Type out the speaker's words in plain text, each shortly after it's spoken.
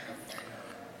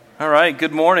All right,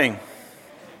 good morning.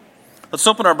 Let's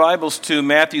open our Bibles to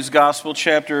Matthew's Gospel,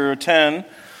 chapter 10.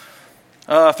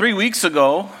 3 weeks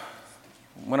ago,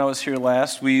 when I was here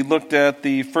last, we looked at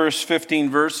the first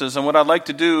 15 verses, and what I'd like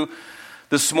to do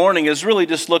this morning is really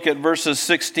just look at verses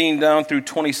 16 down through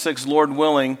 26, Lord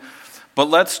willing. But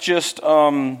let's just,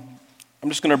 I'm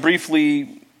just going to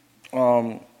briefly,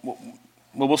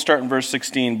 we'll start in verse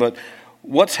 16, but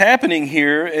what's happening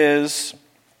here is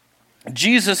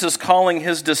Jesus is calling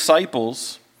his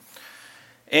disciples,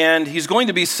 and he's going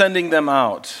to be sending them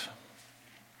out.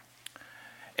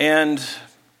 And,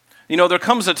 you know, there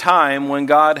comes a time when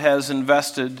God has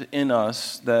invested in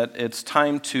us that it's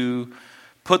time to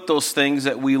put those things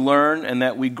that we learn and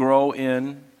that we grow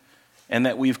in and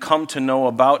that we've come to know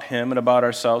about him and about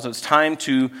ourselves. It's time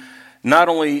to not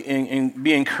only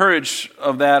be encouraged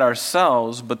of that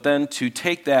ourselves, but then to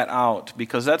take that out,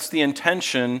 because that's the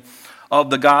intention of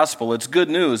the gospel. It's good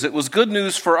news. It was good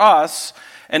news for us,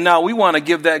 and now we want to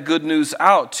give that good news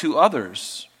out to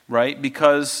others, right?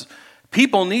 Because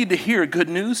people need to hear good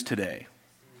news today.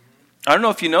 I don't know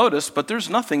if you noticed, but there's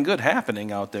nothing good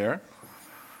happening out there.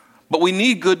 But we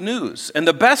need good news. And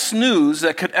the best news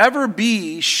that could ever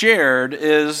be shared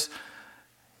is,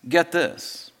 get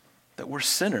this, that we're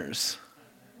sinners.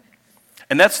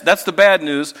 And that's the bad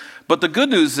news. But the good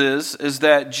news is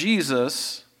that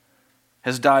Jesus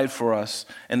has died for us,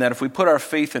 and that if we put our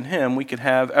faith in him, we can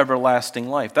have everlasting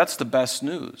life. That's the best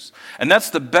news. And that's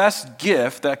the best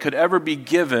gift that could ever be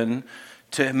given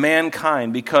to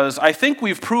mankind, because I think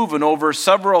we've proven over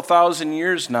several thousand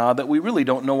years now that we really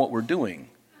don't know what we're doing.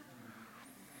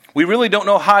 We really don't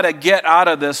know how to get out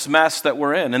of this mess that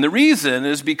we're in. And the reason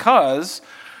is because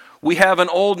we have an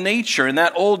old nature, and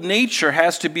that old nature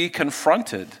has to be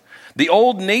confronted. The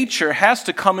old nature has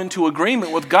to come into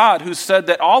agreement with God, who said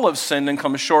that all have sinned and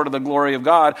come short of the glory of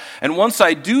God. And once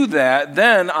I do that,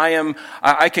 then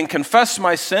I can confess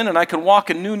my sin and I can walk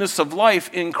in newness of life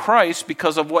in Christ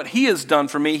because of what he has done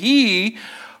for me. He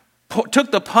took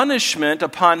the punishment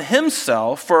upon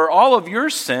himself for all of your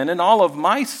sin and all of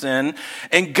my sin,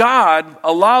 and God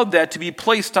allowed that to be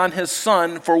placed on his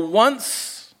son for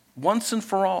once and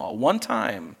for all, one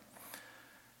time.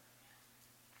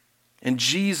 And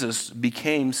Jesus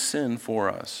became sin for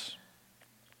us.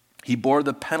 He bore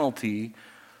the penalty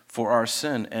for our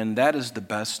sin, and that is the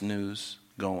best news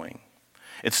going.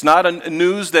 It's not a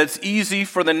news that's easy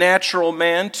for the natural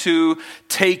man to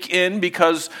take in,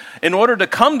 because in order to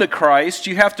come to Christ,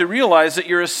 you have to realize that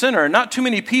you're a sinner. Not too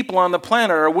many people on the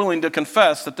planet are willing to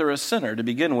confess that they're a sinner to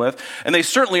begin with, and they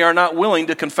certainly are not willing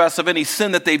to confess of any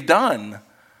sin that they've done.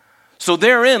 So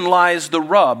therein lies the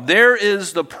rub. There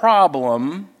is the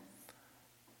problem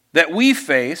that we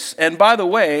face, and by the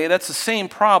way, that's the same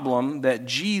problem that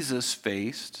Jesus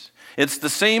faced. It's the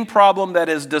same problem that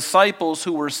his disciples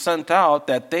who were sent out,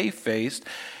 that they faced,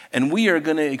 and we are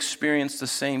going to experience the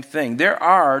same thing. There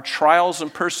are trials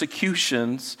and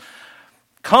persecutions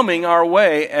coming our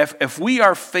way if we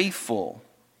are faithful.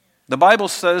 The Bible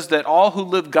says that all who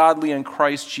live godly in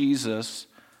Christ Jesus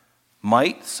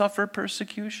might suffer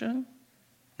persecution.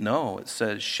 No, it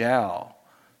says shall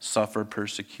suffer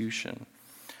persecution.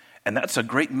 And that's a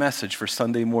great message for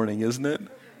Sunday morning, isn't it?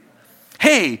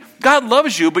 Hey, God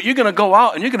loves you, but you're going to go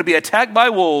out and you're going to be attacked by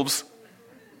wolves.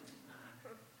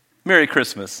 Merry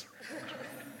Christmas.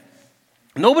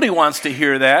 Nobody wants to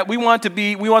hear that. We want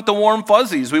the warm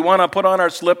fuzzies. We want to put on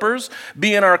our slippers,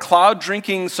 be in our cloud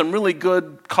drinking some really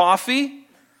good coffee.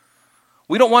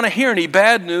 We don't want to hear any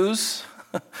bad news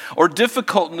or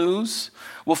difficult news.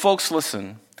 Well, folks,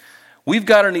 listen. We've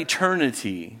got an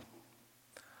eternity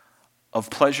of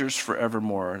pleasures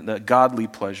forevermore, the godly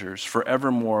pleasures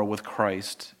forevermore with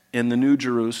Christ in the new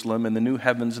Jerusalem, in the new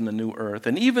heavens and the new earth.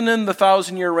 And even in the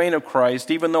 1,000-year reign of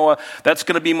Christ, even though that's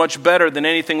going to be much better than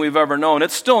anything we've ever known,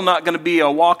 it's still not going to be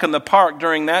a walk in the park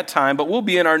during that time, but we'll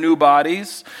be in our new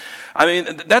bodies. I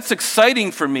mean, that's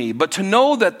exciting for me. But to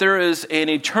know that there is an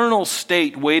eternal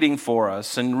state waiting for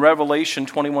us, and Revelation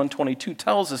 21:22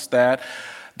 tells us that,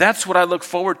 that's what I look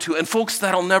forward to. And folks,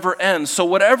 that'll never end. So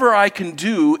whatever I can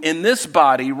do in this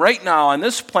body right now on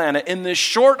this planet in this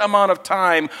short amount of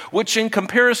time, which in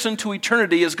comparison to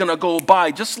eternity is going to go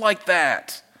by just like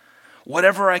that,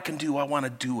 whatever I can do, I want to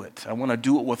do it. I want to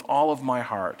do it with all of my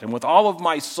heart and with all of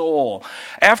my soul.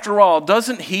 After all,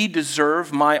 doesn't he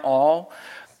deserve my all?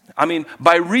 I mean,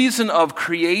 by reason of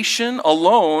creation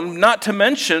alone, not to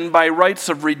mention by rights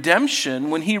of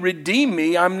redemption, when he redeemed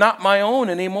me, I'm not my own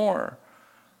anymore.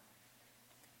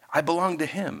 I belong to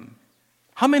him.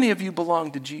 How many of you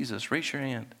belong to Jesus? Raise your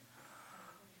hand.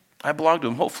 I belong to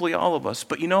him, hopefully all of us.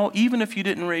 But you know, even if you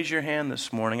didn't raise your hand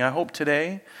this morning, I hope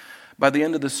today by the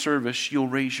end of the service, you'll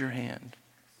raise your hand.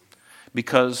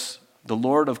 Because the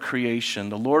Lord of creation,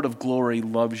 the Lord of glory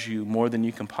loves you more than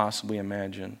you can possibly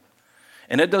imagine.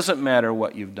 And it doesn't matter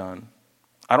what you've done.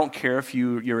 I don't care if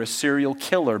you're a serial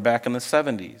killer back in the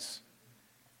 70s.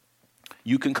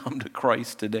 You can come to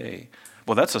Christ today.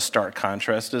 Well, that's a stark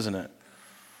contrast, isn't it?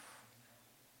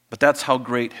 But that's how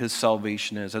great his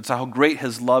salvation is. That's how great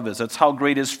his love is. That's how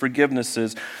great his forgiveness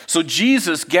is. So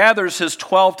Jesus gathers his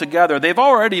 12 together. They've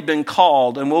already been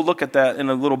called, and we'll look at that in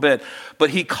a little bit.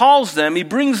 But he calls them, he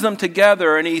brings them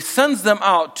together, and he sends them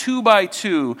out 2 by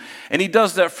 2. And he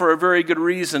does that for a very good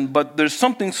reason. But there's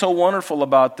something so wonderful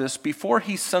about this. Before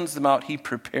he sends them out, he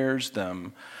prepares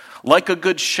them. Like a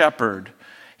good shepherd,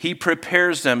 he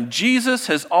prepares them. Jesus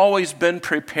has always been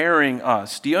preparing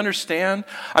us. Do you understand?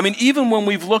 I mean, even when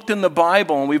we've looked in the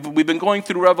Bible and we've been going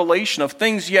through Revelation of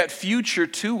things yet future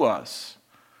to us,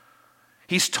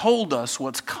 he's told us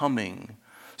what's coming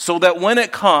so that when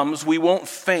it comes, we won't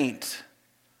faint.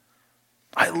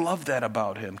 I love that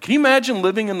about him. Can you imagine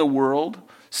living in the world,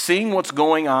 seeing what's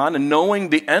going on and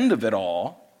knowing the end of it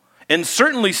all, and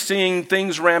certainly seeing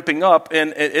things ramping up,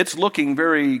 and it's looking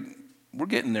we're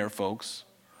getting there, folks.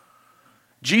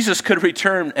 Jesus could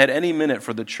return at any minute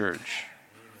for the church.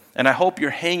 And I hope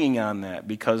you're hanging on that,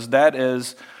 because that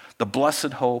is the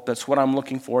blessed hope. That's what I'm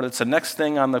looking for. That's the next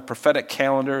thing on the prophetic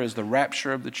calendar, is the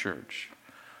rapture of the church.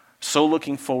 So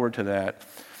looking forward to that.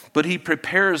 But he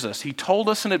prepares us. He told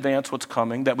us in advance what's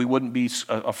coming, that we wouldn't be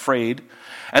afraid.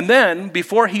 And then,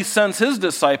 before he sends his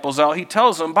disciples out, he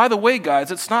tells them, by the way, guys,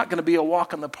 it's not going to be a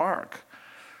walk in the park.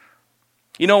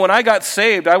 You know, when I got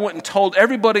saved, I went and told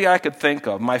everybody I could think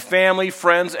of, my family,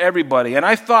 friends, everybody. And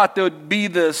I thought there would be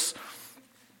this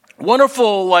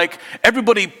wonderful, like,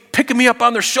 everybody picking me up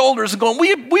on their shoulders and going,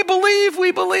 we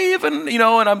believe. And,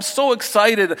 and I'm so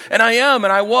excited. And I am,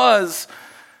 and I was.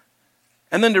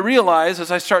 And then to realize,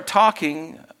 as I start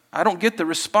talking, I don't get the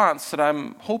response that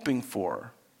I'm hoping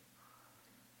for.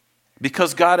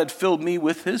 Because God had filled me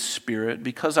with his Spirit,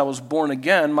 because I was born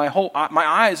again, my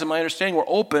eyes and my understanding were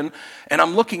open, and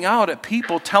I'm looking out at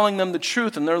people telling them the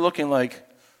truth, and they're looking like,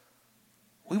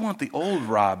 we want the old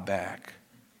Rob back.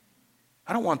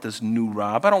 I don't want this new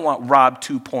Rob. I don't want Rob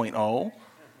 2.0.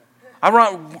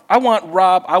 I want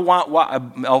Rob,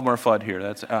 Elmer Fudd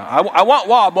here. I want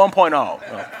Rob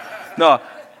 1.0. No,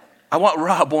 I want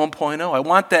Rob 1.0. I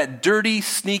want that dirty,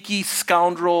 sneaky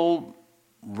scoundrel,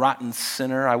 rotten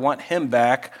sinner. I want him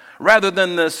back rather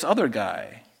than this other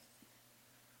guy.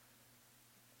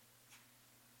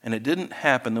 And it didn't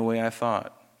happen the way I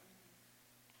thought.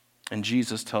 And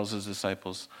Jesus tells his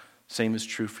disciples, same is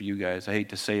true for you guys. I hate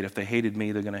to say it. If they hated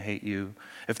me, they're going to hate you.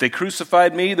 If they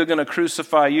crucified me, they're going to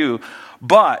crucify you.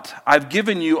 But I've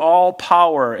given you all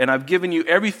power, and I've given you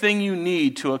everything you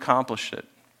need to accomplish it.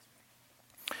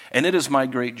 And it is my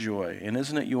great joy, and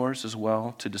isn't it yours as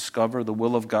well, to discover the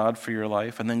will of God for your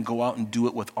life and then go out and do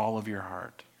it with all of your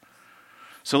heart?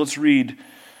 So let's read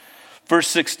verse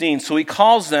 16. So he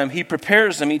calls them, he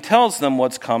prepares them, he tells them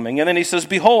what's coming. And then he says,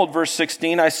 behold, verse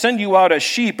 16, I send you out as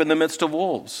sheep in the midst of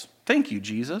wolves. Thank you,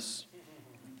 Jesus.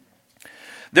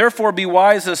 Therefore be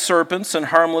wise as serpents and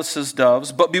harmless as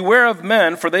doves, but beware of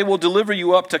men, for they will deliver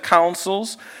you up to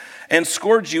councils and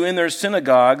scourge you in their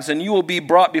synagogues, and you will be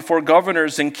brought before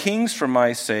governors and kings for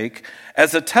my sake,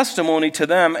 as a testimony to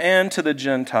them and to the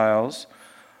Gentiles.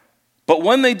 But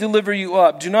when they deliver you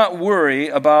up, do not worry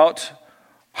about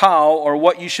how or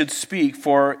what you should speak,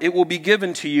 for it will be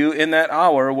given to you in that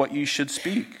hour what you should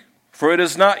speak. For it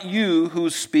is not you who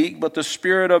speak, but the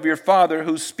Spirit of your Father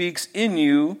who speaks in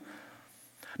you.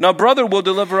 Now brother will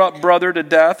deliver up brother to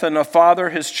death, and a father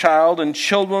his child, and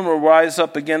children will rise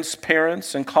up against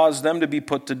parents and cause them to be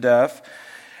put to death.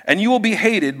 And you will be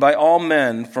hated by all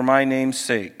men for my name's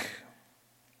sake.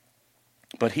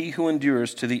 But he who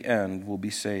endures to the end will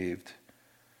be saved.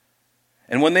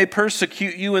 And when they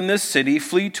persecute you in this city,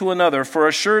 flee to another. For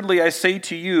assuredly I say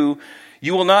to you,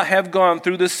 you will not have gone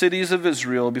through the cities of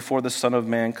Israel before the Son of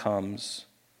Man comes.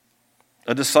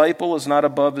 A disciple is not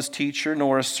above his teacher,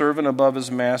 nor a servant above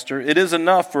his master. It is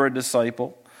enough for a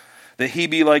disciple that he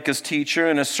be like his teacher,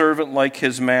 and a servant like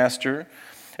his master.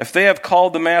 If they have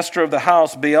called the master of the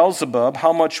house Beelzebub,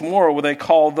 how much more will they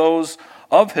call those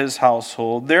of his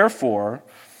household? Therefore,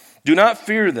 do not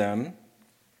fear them,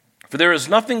 for there is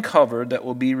nothing covered that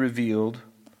will not be revealed,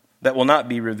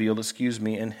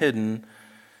 and hidden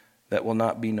that will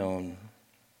not be known.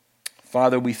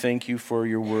 Father, we thank you for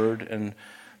your word, and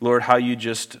Lord, how you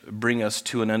just bring us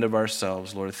to an end of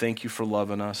ourselves, Lord. Thank you for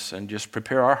loving us, and just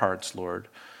prepare our hearts, Lord,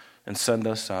 and send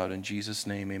us out. In Jesus'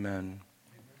 name, amen.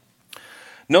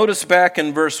 Notice back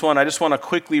in verse 1, I just want to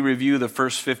quickly review the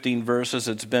first 15 verses.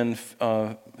 It's been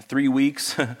 3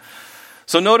 weeks.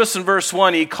 So notice in verse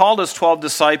 1, he called his 12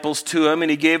 disciples to him, and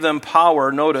he gave them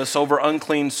power, notice, over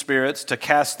unclean spirits to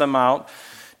cast them out,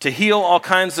 to heal all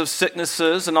kinds of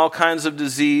sicknesses and all kinds of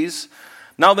disease.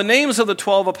 Now the names of the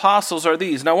 12 apostles are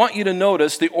these. Now I want you to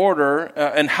notice the order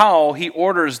and how he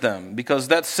orders them, because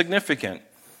that's significant.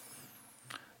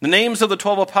 The names of the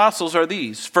 12 apostles are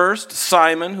these. First,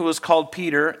 Simon, who is called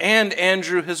Peter, and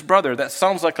Andrew, his brother. That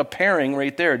sounds like a pairing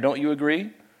right there, don't you agree?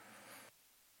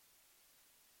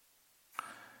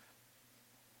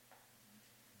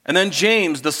 And then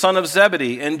James, the son of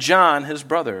Zebedee, and John, his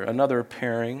brother, another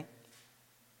pairing.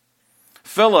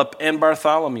 Philip and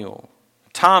Bartholomew.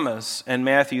 Thomas and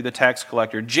Matthew, the tax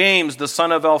collector. James, the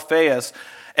son of Alphaeus,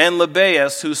 and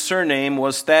Lebbaeus, whose surname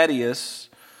was Thaddeus.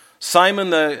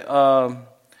 Simon the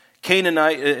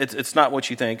Canaanite, it's not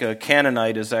what you think.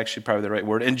 Canaanite is actually probably the right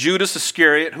word. And Judas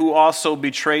Iscariot, who also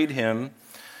betrayed him.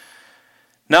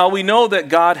 Now we know that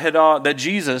that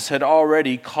Jesus had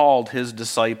already called his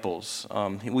disciples.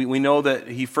 We know that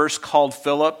he first called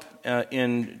Philip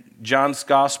in John's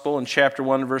Gospel in chapter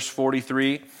 1, verse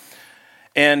 43.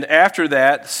 And after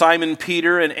that, Simon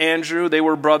Peter and Andrew, they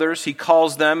were brothers. He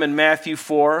calls them in Matthew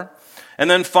 4. And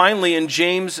then finally in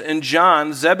James and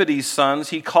John, Zebedee's sons,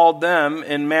 he called them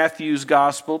in Matthew's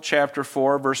Gospel, chapter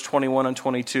 4, verse 21 and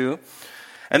 22.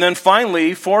 And then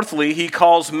finally, fourthly, he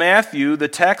calls Matthew, the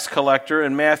tax collector,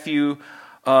 in Matthew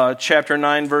chapter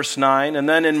 9, verse 9. And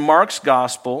then in Mark's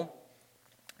Gospel,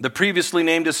 the previously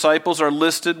named disciples are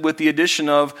listed with the addition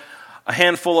of a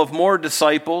handful of more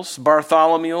disciples: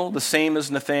 Bartholomew, the same as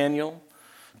Nathanael;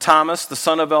 Thomas, the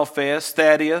son of Alphaeus;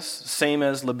 Thaddeus, same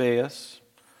as Lebbaeus;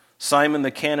 Simon the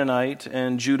Canaanite;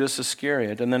 and Judas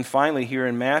Iscariot. And then finally here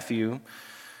in Matthew,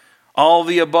 all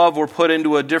the above were put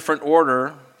into a different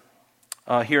order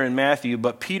here in Matthew,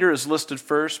 but Peter is listed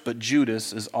first, but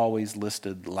Judas is always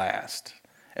listed last.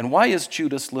 And why is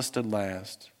Judas listed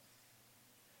last?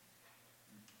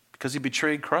 Because he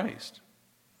betrayed Christ.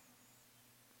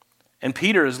 And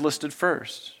Peter is listed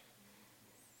first.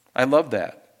 I love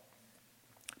that.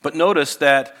 But notice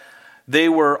that they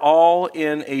were all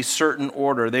in a certain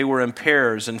order. They were in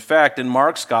pairs. In fact, in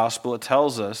Mark's Gospel, it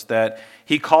tells us that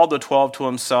he called the 12 to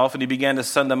himself, and he began to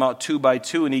send them out 2 by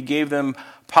 2, and he gave them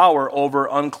power over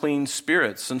unclean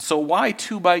spirits. And so why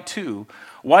 2 by 2?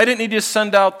 Why didn't he just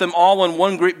send out them all in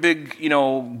one great big,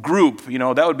 group?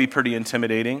 That would be pretty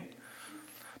intimidating.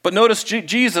 But notice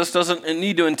Jesus doesn't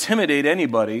need to intimidate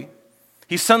anybody.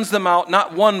 He sends them out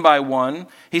not 1 by 1.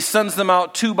 He sends them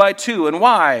out 2 by 2. And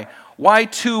why? Why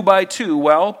 2 by 2?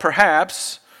 Well,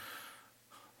 perhaps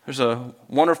there's a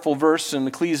wonderful verse in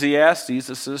Ecclesiastes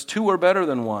that says 2 are better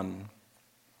than 1,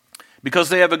 because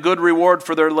they have a good reward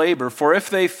for their labor. For if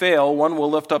they fail, one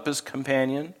will lift up his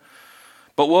companion.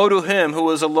 But woe to him who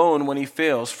is alone when he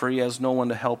fails, for he has no one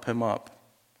to help him up.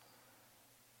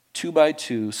 2 by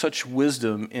 2, such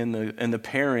wisdom in the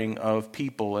pairing of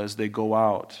people as they go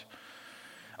out.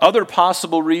 Other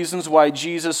possible reasons why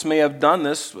Jesus may have done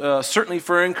this, certainly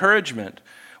for encouragement.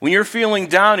 When you're feeling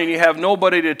down and you have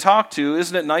nobody to talk to,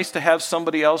 isn't it nice to have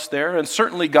somebody else there? And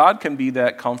certainly God can be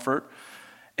that comfort,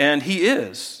 and He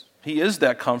is. He is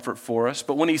that comfort for us.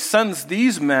 But when He sends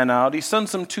these men out, He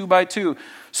sends them 2 by 2,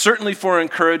 certainly for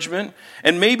encouragement.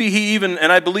 And maybe He even,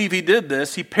 and I believe He did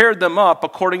this, He paired them up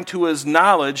according to His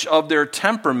knowledge of their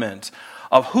temperament,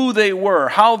 of who they were,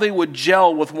 how they would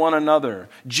gel with one another.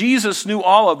 Jesus knew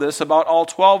all of this about all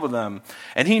 12 of them,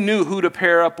 and He knew who to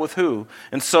pair up with who.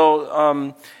 And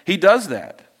so He does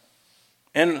that,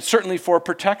 and certainly for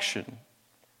protection.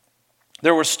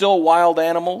 There were still wild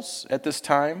animals at this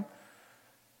time,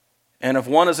 and if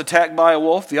one is attacked by a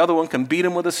wolf, the other one can beat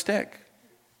him with a stick.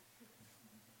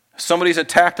 If somebody's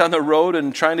attacked on the road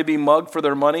and trying to be mugged for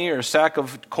their money or a sack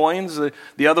of coins,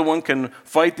 the other one can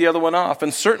fight the other one off.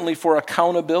 And certainly for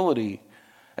accountability,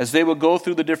 as they would go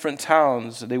through the different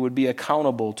towns, they would be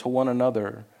accountable to one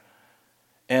another.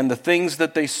 And the things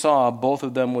that they saw, both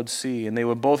of them would see, and they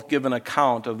would both give an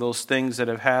account of those things that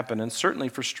have happened, and certainly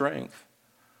for strength.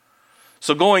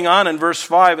 So going on in verse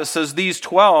 5, it says, these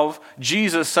 12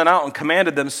 Jesus sent out and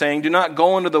commanded them, saying, do not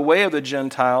go into the way of the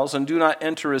Gentiles, and do not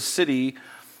enter a city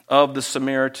of the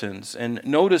Samaritans. And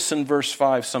notice in verse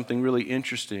 5 something really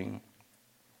interesting.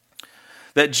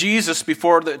 That Jesus,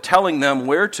 before telling them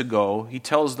where to go, He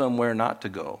tells them where not to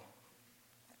go.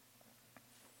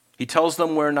 He tells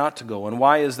them where not to go. And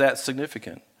why is that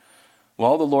significant?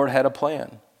 Well, the Lord had a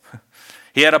plan.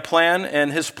 He had a plan,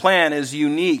 and His plan is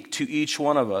unique to each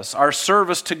one of us. Our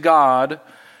service to God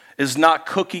is not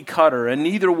cookie cutter, and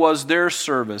neither was their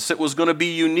service. It was going to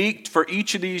be unique for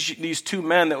each of these two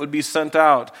men that would be sent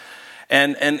out.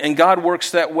 And God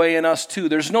works that way in us too.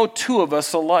 There's no two of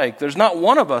us alike. There's not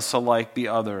one of us alike the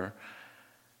other.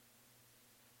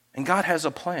 And God has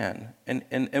a plan.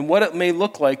 And what it may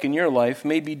look like in your life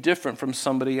may be different from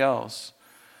somebody else.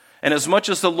 And as much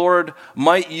as the Lord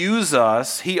might use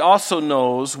us, He also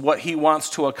knows what He wants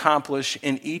to accomplish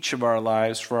in each of our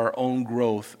lives for our own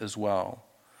growth as well.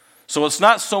 So it's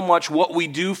not so much what we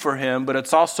do for Him, but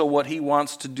it's also what He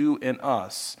wants to do in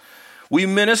us. We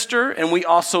minister and we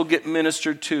also get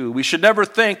ministered to. We should never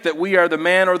think that we are the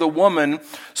man or the woman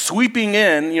swinging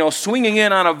in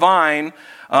on a vine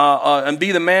and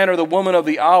be the man or the woman of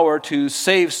the hour to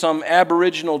save some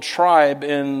Aboriginal tribe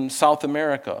in South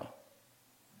America.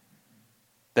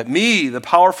 That me, the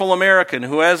powerful American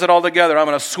who has it all together, I'm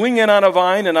going to swing in on a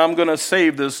vine and I'm going to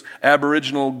save this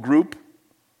Aboriginal group.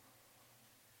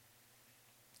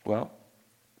 Well,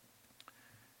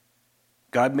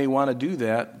 God may want to do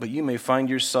that, but you may find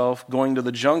yourself going to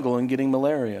the jungle and getting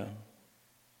malaria.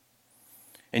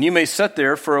 And you may sit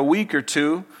there for a week or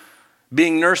two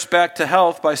being nursed back to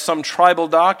health by some tribal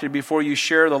doctor before you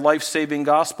share the life-saving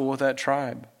gospel with that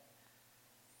tribe.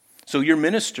 So you're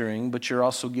ministering, but you're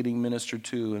also getting ministered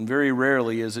to. And very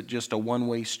rarely is it just a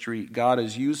one-way street. God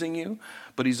is using you,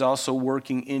 but He's also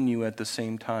working in you at the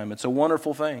same time. It's a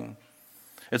wonderful thing.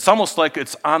 It's almost like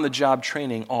it's on-the-job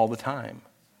training all the time.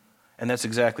 And that's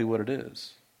exactly what it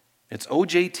is. It's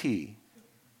OJT.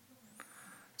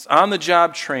 It's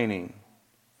on-the-job training.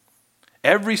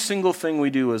 Every single thing we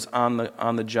do is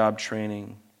on-the-job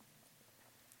training.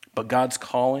 But God's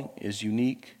calling is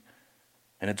unique,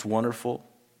 and it's wonderful.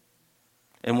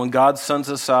 And when God sends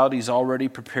us out, He's already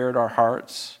prepared our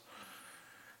hearts.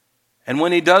 And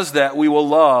when He does that, we will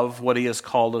love what He has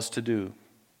called us to do.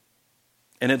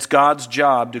 And it's God's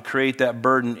job to create that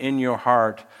burden in your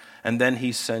heart, and then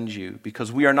He sends you.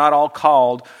 Because we are not all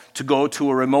called to go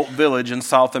to a remote village in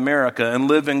South America and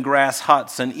live in grass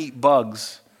huts and eat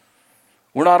bugs.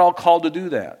 We're not all called to do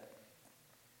that.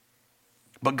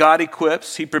 But God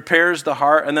equips, He prepares the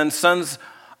heart, and then sends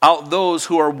out those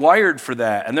who are wired for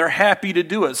that, and they're happy to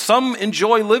do it. Some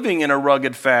enjoy living in a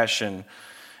rugged fashion,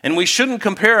 and we shouldn't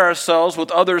compare ourselves with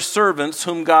other servants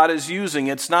whom God is using.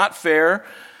 It's not fair,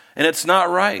 and it's not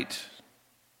right.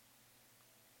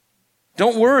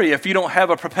 Don't worry if you don't have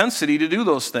a propensity to do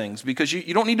those things, because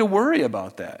you don't need to worry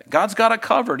about that. God's got it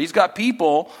covered. He's got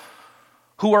people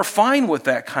who are fine with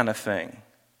that kind of thing.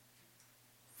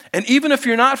 And even if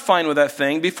you're not fine with that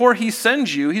thing, before He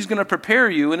sends you, He's going to prepare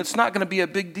you, and it's not going to be a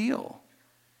big deal.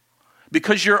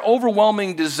 Because your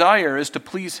overwhelming desire is to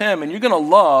please Him, and you're going to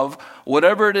love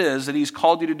whatever it is that He's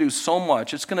called you to do so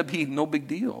much, it's going to be no big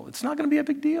deal. It's not going to be a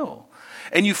big deal.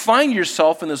 And you find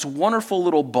yourself in this wonderful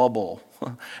little bubble.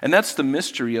 And that's the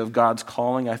mystery of God's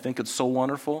calling. I think it's so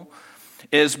wonderful.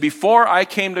 Is before I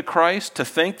came to Christ, to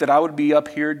think that I would be up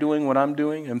here doing what I'm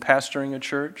doing and pastoring a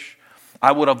church,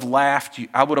 I would have laughed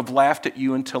at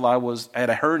you until I was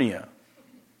at a hernia.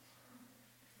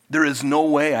 There is no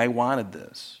way I wanted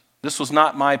this. This was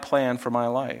not my plan for my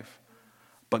life.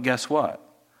 But guess what?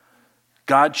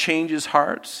 God changes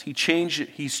hearts.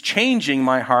 He's changing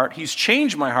my heart. He's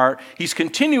changed my heart. He's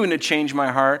continuing to change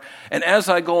my heart. And as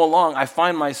I go along, I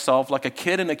find myself like a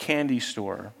kid in a candy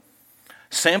store,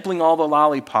 sampling all the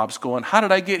lollipops, going, how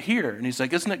did I get here? And He's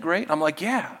like, isn't it great? I'm like,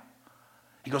 yeah.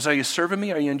 He goes, are you serving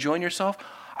me? Are you enjoying yourself?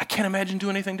 I can't imagine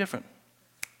doing anything different.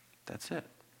 That's it.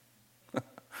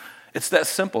 It's that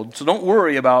simple. So don't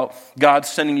worry about God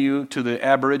sending you to the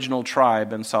Aboriginal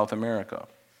tribe in South America.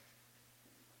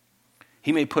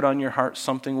 He may put on your heart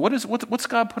something. What's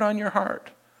God put on your heart?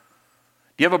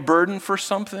 Do you have a burden for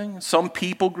something? Some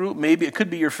people group? Maybe it could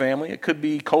be your family. It could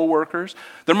be co-workers.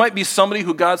 There might be somebody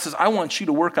who God says, I want you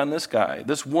to work on this guy,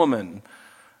 this woman.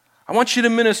 I want you to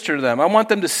minister to them. I want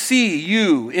them to see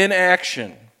you in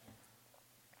action.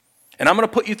 And I'm going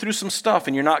to put you through some stuff,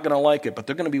 and you're not going to like it, but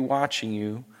they're going to be watching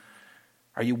you.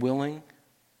 Are you willing?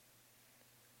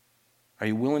 Are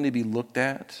you willing to be looked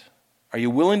at? Are you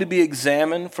willing to be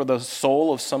examined for the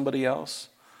soul of somebody else?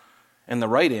 And the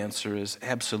right answer is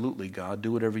absolutely, God.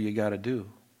 Do whatever you got to do.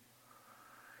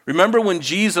 Remember when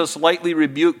Jesus lightly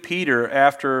rebuked Peter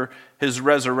after His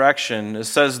resurrection? It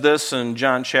says this in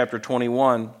John chapter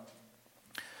 21.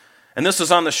 And this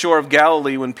is on the shore of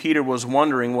Galilee when Peter was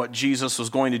wondering what Jesus was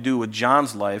going to do with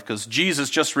John's life, because Jesus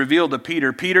just revealed to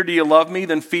Peter, Peter, do you love me?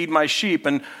 Then feed my sheep.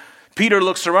 And Peter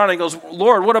looks around and goes,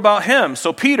 Lord, what about him?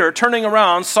 So Peter, turning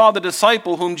around, saw the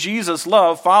disciple whom Jesus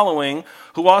loved following,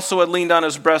 who also had leaned on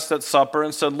His breast at supper,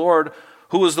 and said, Lord,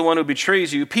 who is the one who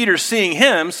betrays you?" Peter, seeing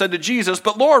him, said to Jesus,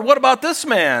 "But Lord, what about this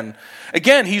man?"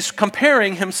 Again, he's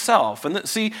comparing himself. And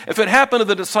see, if it happened to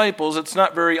the disciples, it's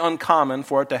not very uncommon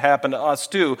for it to happen to us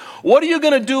too. "What are you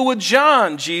going to do with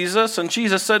John, Jesus?" And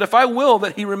Jesus said, "If I will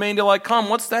that he remain till I come,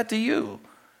 what's that to you?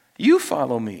 You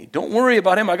follow me. Don't worry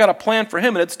about him. I got a plan for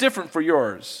him, and it's different for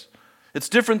yours. It's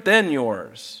different than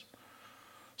yours."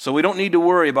 So we don't need to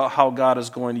worry about how God is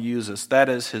going to use us. That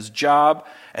is his job,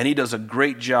 and he does a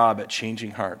great job at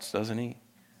changing hearts, doesn't he?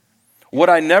 What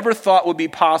I never thought would be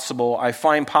possible, I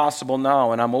find possible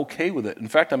now, and I'm okay with it. In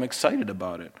fact, I'm excited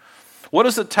about it. What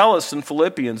does it tell us in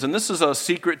Philippians? And this is a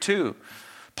secret too.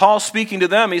 Paul speaking to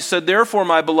them, he said, "Therefore,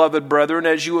 my beloved brethren,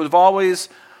 as you have always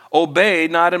obeyed,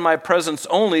 not in my presence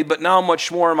only, but now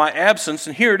much more in my absence,"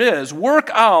 and here it is, "work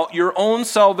out your own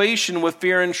salvation with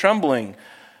fear and trembling."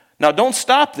 Now, don't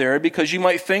stop there, because you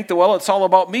might think that, well, it's all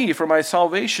about me for my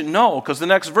salvation. No, because the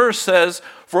next verse says,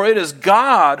 "For it is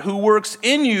God who works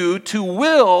in you to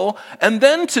will and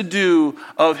then to do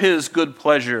of his good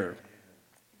pleasure."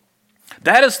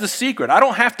 That is the secret. I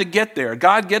don't have to get there.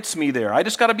 God gets me there. I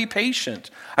just got to be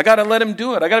patient. I got to let him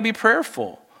do it. I got to be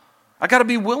prayerful. I got to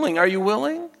be willing. Are you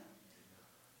willing?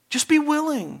 Just be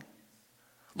willing.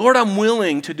 "Lord, I'm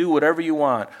willing to do whatever you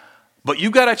want. But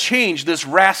you got to change this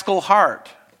rascal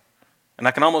heart." And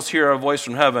I can almost hear a voice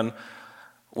from heaven,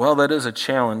 "Well, that is a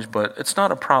challenge, but it's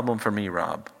not a problem for me,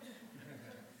 Rob.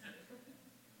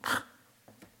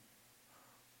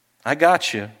 I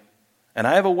got you. And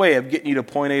I have a way of getting you to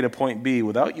point A to point B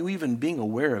without you even being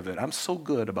aware of it. I'm so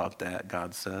good about that,"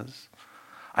 God says.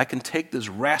 "I can take this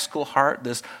rascal heart,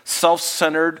 this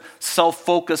self-centered,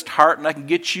 self-focused heart, and I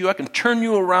can turn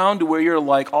you around to where you're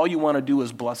like, all you want to do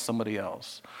is bless somebody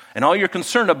else. And all you're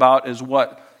concerned about is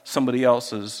what somebody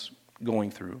else is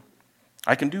going through.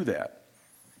 I can do that.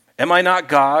 Am I not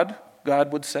God?"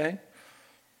 God would say.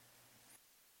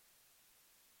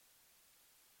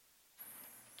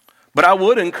 But I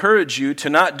would encourage you to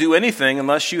not do anything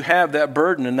unless you have that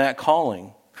burden and that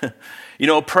calling.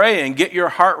 Pray and get your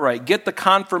heart right. Get the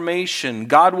confirmation.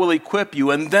 God will equip you,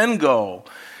 and then go.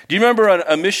 Do you remember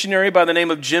a missionary by the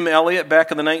name of Jim Elliot back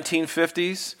in the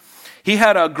 1950s? He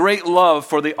had a great love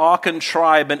for the Aucan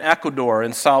tribe in Ecuador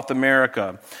in South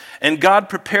America. And God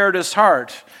prepared his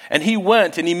heart. And he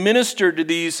went and he ministered to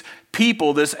these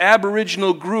people, this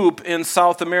Aboriginal group in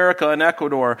South America and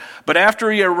Ecuador. But after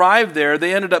he arrived there,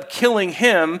 they ended up killing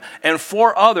him and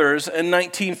 4 others in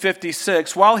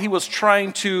 1956 while he was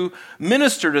trying to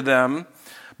minister to them.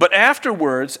 But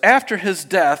afterwards, after his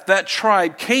death, that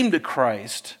tribe came to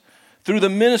Christ through the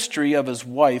ministry of his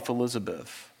wife,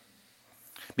 Elizabeth.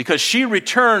 Because she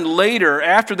returned later,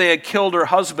 after they had killed her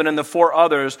husband and the 4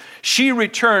 others, she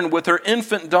returned with her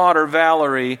infant daughter,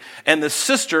 Valerie, and the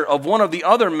sister of one of the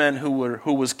other men who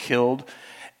was killed.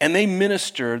 And they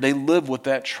minister, they live with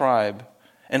that tribe.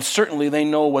 And certainly they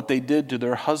know what they did to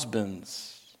their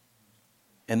husbands.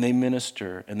 And they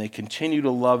minister, and they continue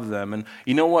to love them. And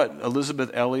you know what Elizabeth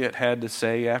Elliot had to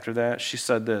say after that? She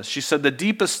said this. She said, "The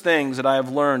deepest things that I have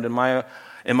learned in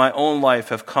my own life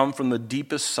have come from the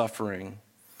deepest suffering.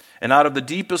 And out of the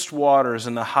deepest waters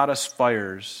and the hottest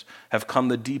fires have come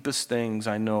the deepest things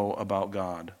I know about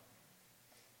God."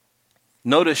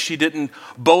 Notice she didn't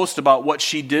boast about what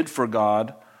she did for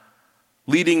God,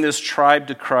 leading this tribe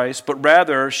to Christ, but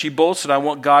rather she boasted on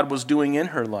what God was doing in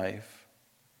her life.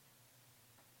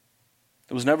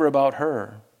 It was never about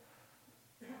her.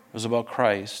 It was about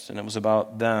Christ, and it was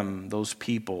about them, those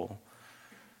people.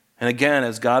 And again,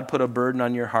 as God put a burden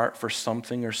on your heart for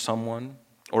something or someone,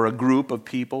 or a group of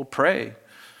people, pray.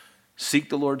 Seek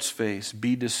the Lord's face,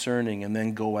 be discerning, and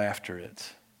then go after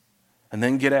it. And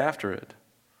then get after it.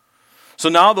 So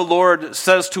now the Lord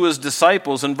says to his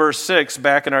disciples in verse 6,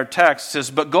 back in our text,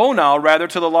 says, "But go now rather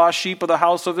to the lost sheep of the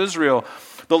house of Israel."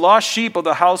 The lost sheep of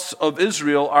the house of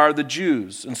Israel are the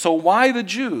Jews. And so why the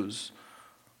Jews?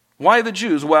 Why the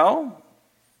Jews? Well,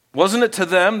 wasn't it to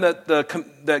them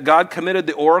that God committed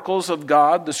the oracles of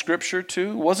God, the Scripture,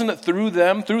 to? Wasn't it through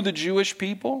them, through the Jewish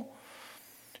people?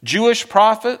 Jewish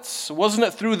prophets? Wasn't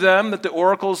it through them that the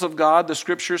oracles of God, the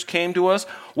Scriptures, came to us?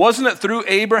 Wasn't it through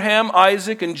Abraham,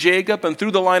 Isaac, and Jacob, and through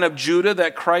the line of Judah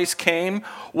that Christ came?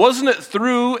 Wasn't it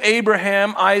through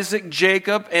Abraham, Isaac,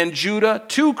 Jacob, and Judah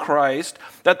to Christ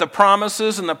that the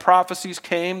promises and the prophecies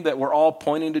came that were all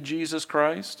pointing to Jesus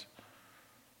Christ?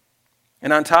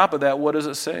 And on top of that, what does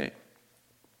it say?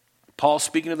 Paul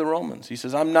speaking to the Romans, he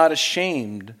says, "I'm not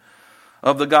ashamed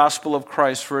of the gospel of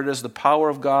Christ, for it is the power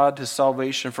of God to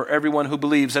salvation for everyone who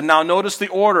believes." And now notice the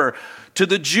order: to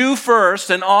the Jew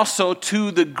first, and also to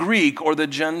the Greek or the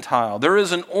Gentile. There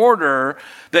is an order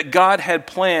that God had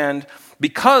planned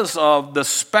because of the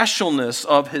specialness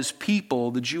of his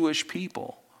people, the Jewish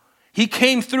people. He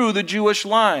came through the Jewish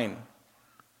line.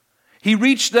 He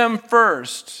reached them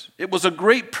first. It was a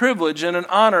great privilege and an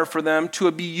honor for them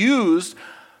to be used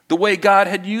the way God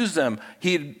had used them.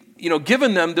 He had,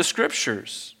 given them the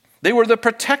scriptures. They were the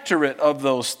protectorate of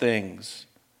those things.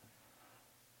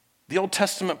 The Old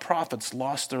Testament prophets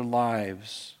lost their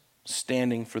lives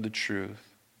standing for the truth.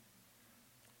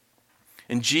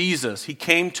 And Jesus, he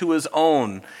came to his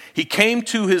own. He came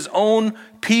to his own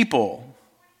people,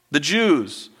 the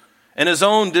Jews, and his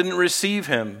own didn't receive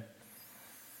him.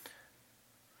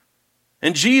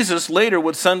 And Jesus later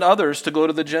would send others to go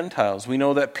to the Gentiles. We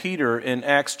know that Peter in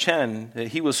Acts 10, that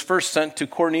he was first sent to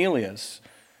Cornelius,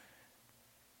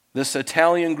 this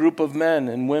Italian group of men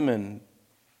and women,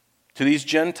 to these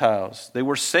Gentiles. They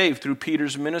were saved through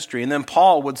Peter's ministry. And then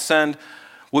Paul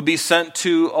would be sent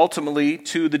to, ultimately,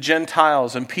 to the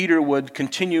Gentiles, and Peter would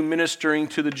continue ministering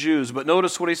to the Jews. But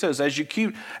notice what he says, as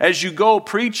you go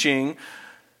preaching,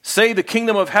 say the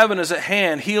kingdom of heaven is at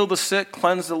hand, heal the sick,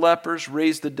 cleanse the lepers,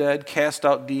 raise the dead, cast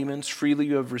out demons, freely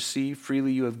you have received,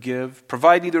 freely you have given.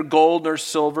 Provide neither gold nor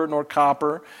silver nor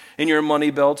copper in your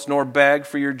money belts, nor bag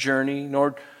for your journey,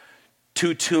 nor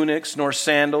 2 tunics, nor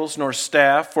sandals, nor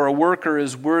staff, for a worker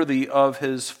is worthy of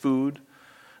his food.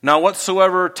 Now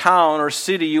whatsoever town or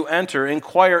city you enter,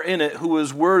 inquire in it who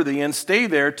is worthy, and stay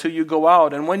there till you go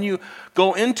out. And when you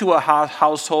go into a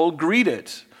household, greet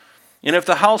it. And if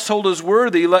the household is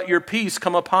worthy, let your peace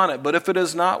come upon it. But if it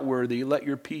is not worthy, let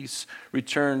your peace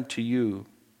return to you.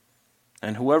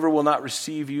 And whoever will not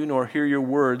receive you nor hear your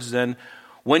words, then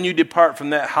when you depart from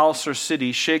that house or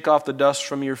city, shake off the dust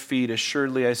from your feet.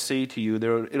 Assuredly, I say to you,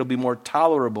 it'll be more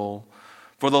tolerable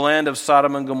for the land of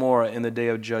Sodom and Gomorrah in the day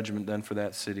of judgment than for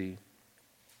that city.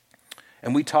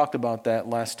 And we talked about that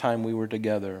last time we were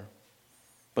together.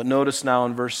 But notice now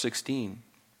in verse 16,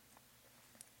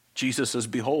 Jesus says,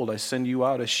 behold, I send you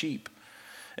out as sheep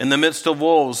in the midst of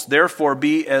wolves. Therefore,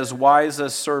 be as wise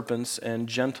as serpents and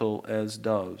gentle as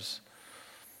doves.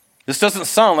 This doesn't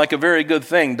sound like a very good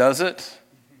thing, does it?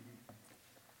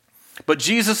 But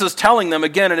Jesus is telling them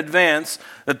again in advance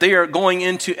that they are going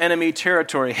into enemy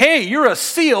territory. Hey, you're a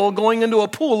seal going into a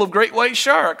pool of great white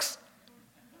sharks.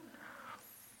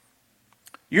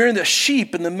 You're in the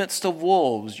sheep in the midst of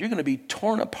wolves. You're going to be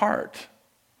torn apart.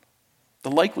 The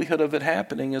likelihood of it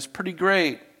happening is pretty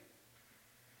great.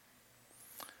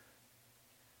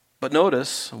 But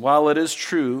notice, while it is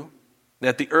true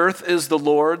that the earth is the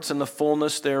Lord's and the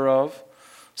fullness thereof,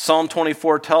 Psalm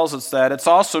 24 tells us that, it's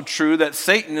also true that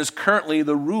Satan is currently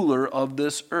the ruler of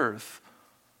this earth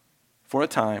for a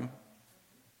time.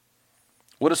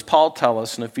 What does Paul tell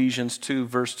us in Ephesians 2,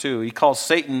 verse 2? He calls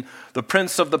Satan the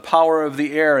prince of the power of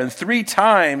the air. And 3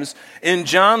 times in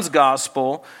John's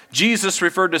gospel, Jesus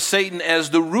referred to Satan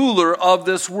as the ruler of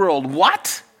this world.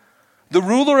 What? The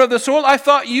ruler of this world? I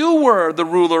thought you were the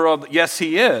ruler of... Yes,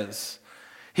 he is.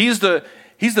 He's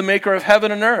the maker of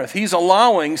heaven and earth. He's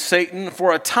allowing Satan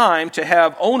for a time to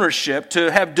have ownership,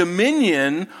 to have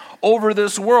dominion over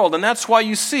this world. And that's why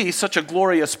you see such a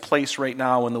glorious place right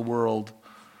now in the world.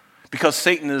 Because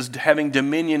Satan is having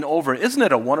dominion over it. Isn't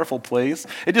it a wonderful place?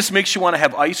 It just makes you want to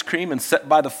have ice cream and sit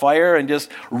by the fire and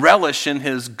just relish in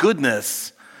his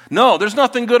goodness. No, there's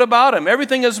nothing good about him.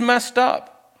 Everything is messed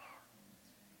up.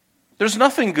 There's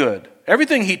nothing good.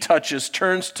 Everything he touches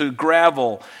turns to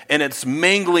gravel, and it's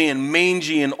mangly and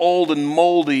mangy and old and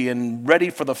moldy and ready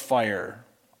for the fire.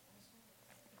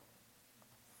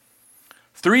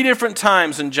 3 different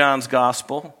times in John's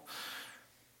gospel.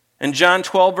 In John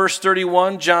 12, verse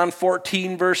 31, John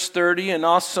 14, verse 30, and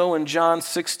also in John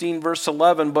 16, verse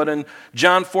 11. But in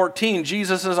John 14,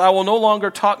 Jesus says, I will no longer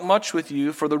talk much with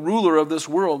you, for the ruler of this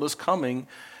world is coming,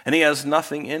 and he has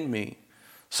nothing in me.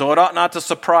 So it ought not to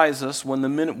surprise us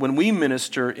when we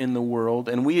minister in the world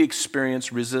and we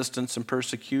experience resistance and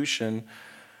persecution.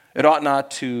 It ought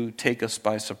not to take us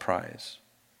by surprise.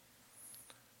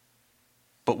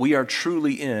 But we are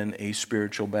truly in a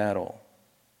spiritual battle.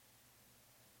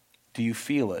 Do you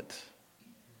feel it?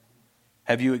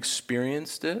 Have you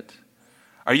experienced it?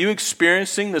 Are you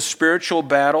experiencing the spiritual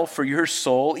battle for your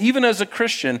soul? Even as a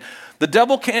Christian, the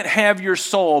devil can't have your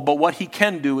soul, but what he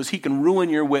can do is he can ruin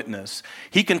your witness.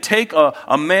 He can take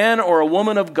a man or a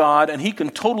woman of God and he can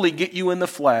totally get you in the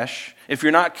flesh. If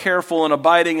you're not careful and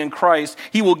abiding in Christ,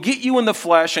 he will get you in the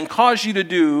flesh and cause you to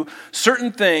do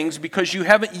certain things because you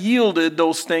haven't yielded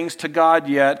those things to God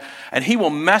yet. And he will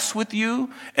mess with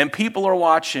you and people are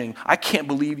watching. I can't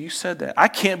believe you said that. I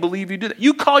can't believe you did that.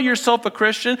 You call yourself a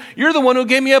Christian. You're the one who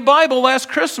gave me a Bible last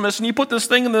Christmas and you put this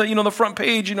thing in the front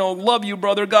page, love you,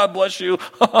 brother. God bless you.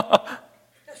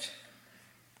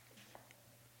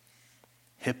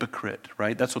 Hypocrite,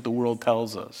 right? That's what the world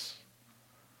tells us.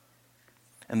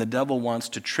 And the devil wants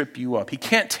to trip you up. He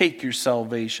can't take your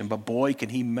salvation, but boy, can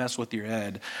he mess with your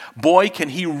head. Boy, can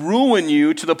he ruin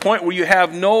you to the point where you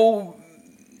have nobody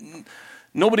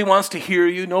wants to hear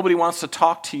you. Nobody wants to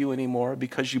talk to you anymore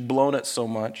because you've blown it so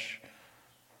much.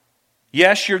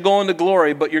 Yes, you're going to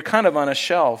glory, but you're kind of on a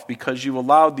shelf because you've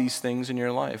allowed these things in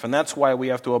your life. And that's why we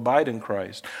have to abide in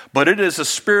Christ. But it is a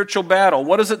spiritual battle.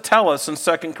 What does it tell us in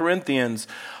 2 Corinthians?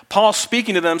 Paul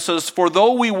speaking to them says, for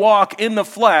though we walk in the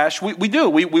flesh, we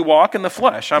walk in the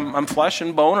flesh. I'm flesh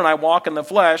and bone and I walk in the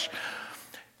flesh.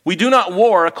 We do not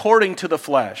war according to the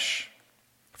flesh.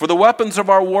 For the weapons of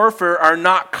our warfare are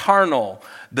not carnal,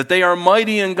 that they are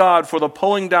mighty in God for the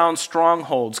pulling down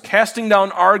strongholds, casting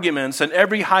down arguments and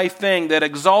every high thing that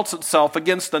exalts itself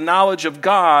against the knowledge of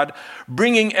God,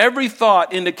 bringing every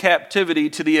thought into captivity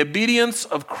to the obedience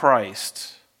of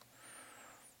Christ.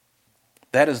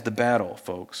 That is the battle,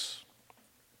 folks.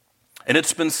 And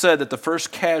it's been said that the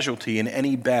first casualty in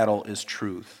any battle is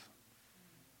truth.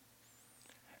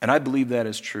 And I believe that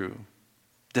is true.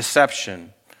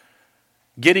 Deception.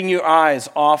 Getting your eyes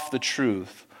off the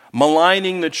truth.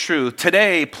 Maligning the truth.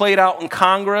 Today, played out in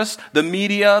Congress, the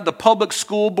media, the public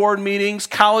school board meetings,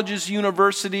 colleges,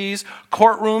 universities,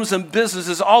 courtrooms, and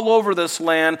businesses all over this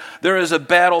land, there is a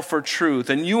battle for truth.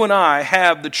 And you and I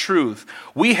have the truth.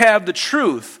 We have the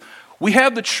truth. We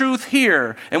have the truth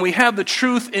here, and we have the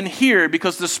truth in here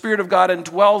because the Spirit of God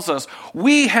indwells us.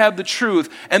 We have the truth,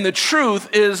 and the truth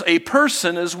is a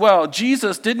person as well.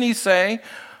 Jesus, didn't he say,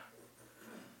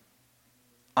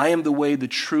 I am the way, the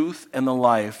truth, and the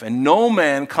life, and no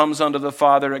man comes unto the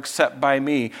Father except by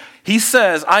me. He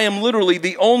says, I am literally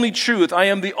the only truth. I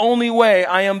am the only way.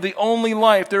 I am the only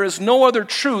life. There is no other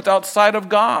truth outside of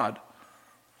God.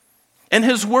 In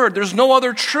his word, there's no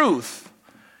other truth.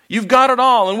 You've got it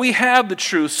all, and we have the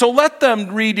truth. So let them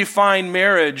redefine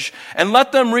marriage, and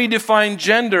let them redefine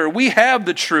gender. We have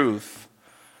the truth.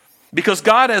 Because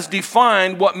God has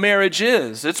defined what marriage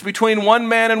is. It's between one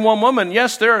man and one woman.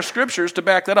 Yes, there are scriptures to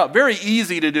back that up. Very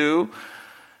easy to do.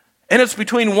 And it's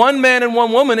between one man and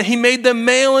one woman, and he made them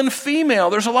male and female.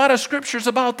 There's a lot of scriptures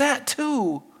about that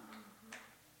too.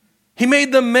 He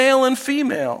made them male and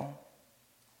female.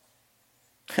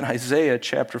 In Isaiah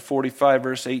chapter 45,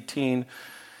 verse 18,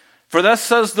 for thus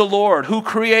says the Lord, who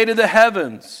created the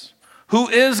heavens, who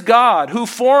is God, who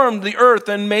formed the earth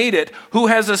and made it, who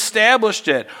has established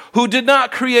it, who did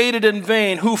not create it in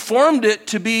vain, who formed it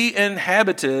to be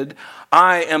inhabited.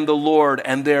 I am the Lord,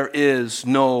 and there is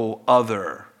no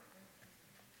other.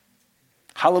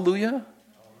 Hallelujah.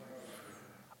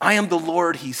 I am the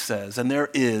Lord, he says, and there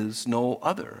is no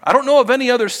other. I don't know of any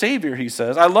other Savior, he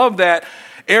says. I love that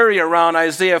area around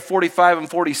Isaiah 45 and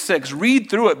 46. Read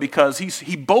through it because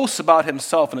he boasts about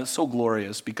himself, and it's so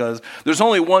glorious because there's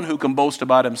only one who can boast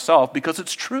about himself because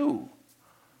it's true.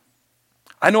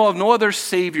 I know of no other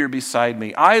Savior beside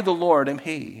me. I, the Lord, am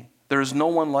he. There is no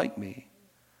one like me.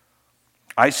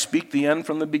 I speak the end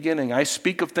from the beginning. I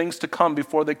speak of things to come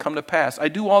before they come to pass. I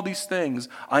do all these things.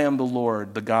 I am the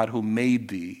Lord, the God who made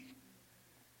thee.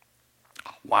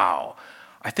 Wow.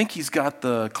 I think he's got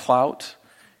the clout.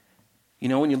 You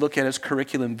know, when you look at his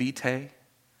curriculum vitae,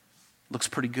 looks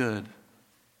pretty good.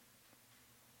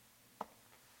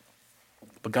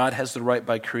 But God has the right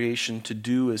by creation to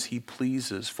do as he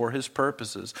pleases for his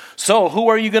purposes. So, who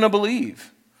are you going to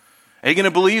believe? Are you going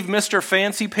to believe Mr.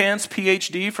 Fancy Pants,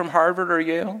 PhD from Harvard or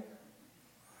Yale?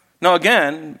 Now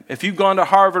again, if you've gone to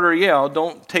Harvard or Yale,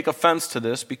 don't take offense to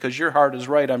this because your heart is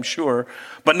right, I'm sure.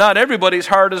 But not everybody's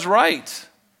heart is right.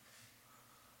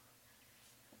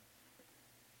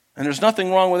 And there's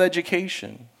nothing wrong with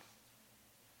education.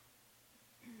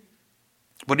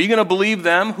 But are you going to believe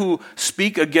them who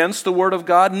speak against the Word of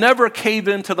God? Never cave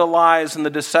into the lies and the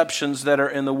deceptions that are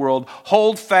in the world.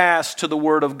 Hold fast to the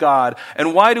Word of God.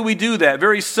 And why do we do that?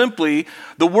 Very simply,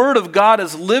 the Word of God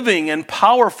is living and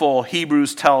powerful,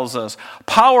 Hebrews tells us.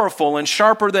 Powerful and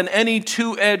sharper than any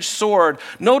two-edged sword.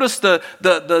 Notice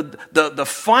the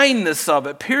fineness of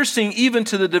it, piercing even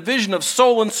to the division of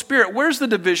soul and spirit. Where's the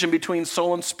division between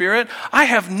soul and spirit? I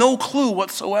have no clue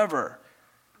whatsoever.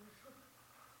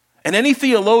 And any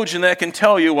theologian that can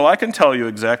tell you, well, I can tell you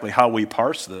exactly how we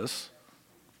parse this,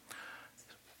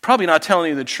 probably not telling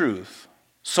you the truth.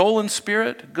 Soul and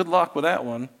spirit, good luck with that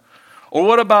one. Or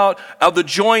what about the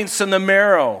joints and the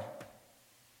marrow?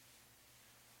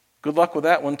 Good luck with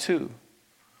that one too.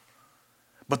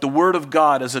 But the Word of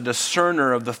God is a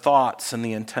discerner of the thoughts and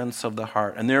the intents of the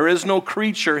heart. And there is no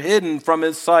creature hidden from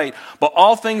his sight, but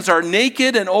all things are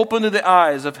naked and open to the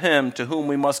eyes of him to whom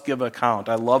we must give account.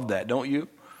 I love that, don't you?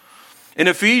 In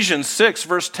Ephesians 6,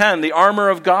 verse 10, the armor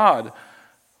of God,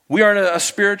 We are in a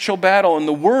spiritual battle, and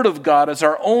the Word of God is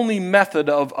our only method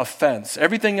of offense.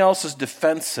 Everything else is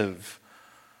defensive.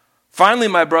 Finally,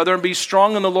 my brethren, be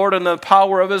strong in the Lord and the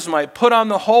power of his might. Put on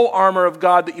the whole armor of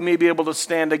God that you may be able to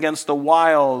stand against the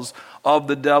wiles of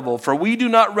the devil. For we do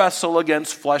not wrestle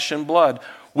against flesh and blood.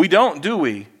 We don't, do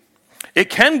we? It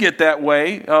can get that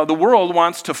way. The world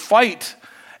wants to fight,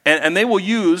 and they will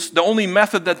use the only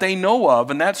method that they know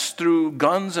of, and that's through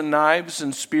guns and knives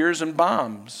and spears and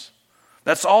bombs.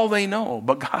 That's all they know.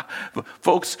 But God,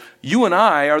 folks, you and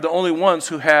I are the only ones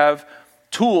who have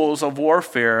tools of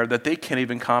warfare that they can't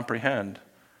even comprehend.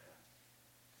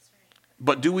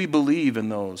 But do we believe in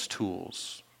those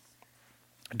tools?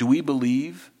 Do we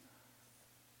believe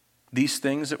these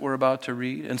things that we're about to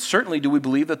read? And certainly, do we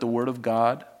believe that the Word of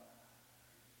God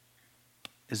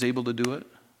is able to do it?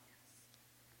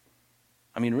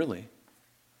 I mean, really.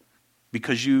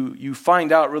 Because you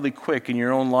find out really quick in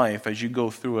your own life as you go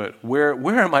through it, where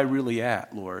am I really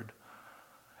at, Lord?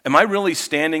 Am I really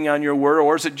standing on your word,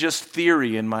 or is it just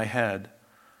theory in my head?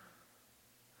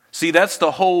 See, that's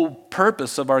the whole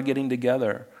purpose of our getting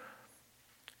together.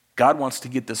 God wants to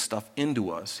get this stuff into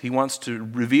us. He wants to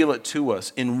reveal it to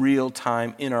us in real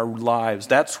time in our lives.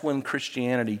 That's when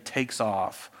Christianity takes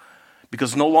off.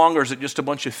 Because no longer is it just a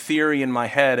bunch of theory in my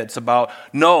head. It's about,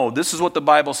 no, this is what the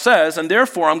Bible says, and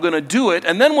therefore I'm going to do it.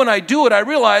 And then when I do it, I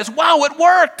realize, wow, it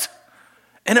worked.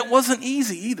 And it wasn't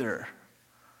easy either.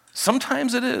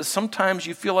 Sometimes it is. Sometimes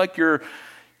you feel like you're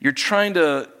trying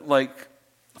to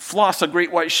floss a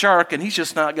great white shark, and he's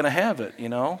just not going to have it, you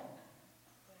know.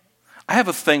 I have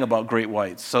a thing about great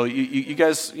whites. So you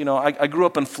guys, I grew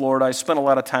up in Florida. I spent a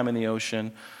lot of time in the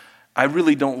ocean. I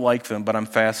really don't like them, but I'm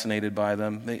fascinated by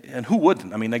them. And who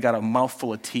wouldn't? I mean, they got a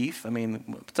mouthful of teeth. I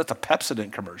mean, that's a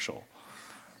Pepsodent commercial,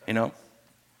 you know.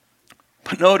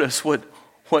 But notice what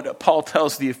Paul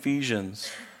tells the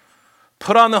Ephesians.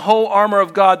 Put on the whole armor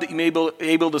of God that you may be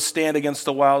able to stand against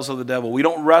the wiles of the devil. We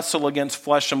don't wrestle against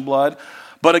flesh and blood,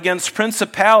 but against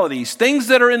principalities, things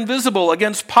that are invisible,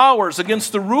 against powers,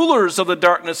 against the rulers of the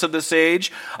darkness of this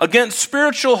age, against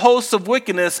spiritual hosts of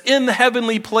wickedness in the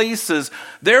heavenly places.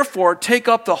 Therefore, take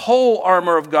up the whole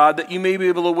armor of God that you may be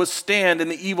able to withstand in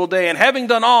the evil day. And having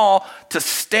done all, to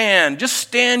stand. Just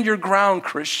stand your ground,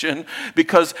 Christian,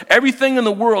 because everything in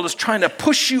the world is trying to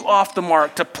push you off the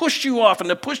mark, to push you off and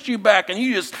to push you back, and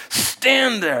you just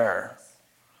stand there.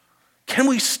 Can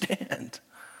we stand?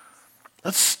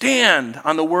 Let's stand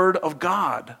on the Word of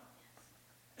God.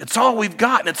 It's all we've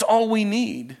got, and it's all we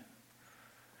need.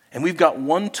 And we've got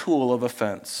one tool of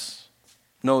offense.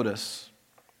 Notice.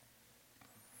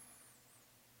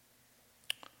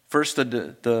 First,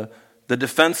 the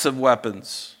defensive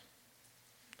weapons.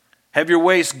 Have your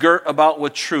waist girt about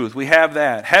with truth. We have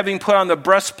that. Having put on the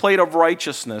breastplate of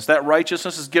righteousness. That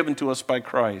righteousness is given to us by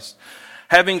Christ.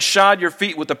 Having shod your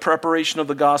feet with the preparation of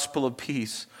the gospel of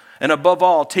peace. And above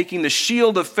all, taking the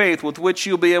shield of faith with which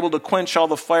you'll be able to quench all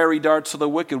the fiery darts of the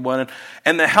wicked one,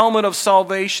 and the helmet of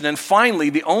salvation. And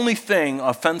finally, the only thing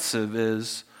offensive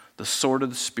is the sword of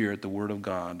the Spirit, the Word of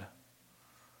God.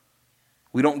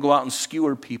 We don't go out and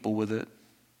skewer people with it,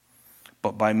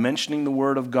 but by mentioning the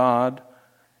Word of God,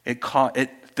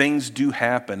 things do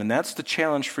happen. And that's the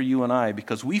challenge for you and I,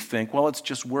 because we think, well, it's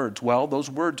just words. Well, those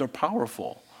words are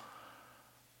powerful.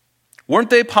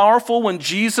 Weren't they powerful when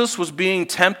Jesus was being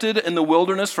tempted in the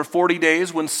wilderness for 40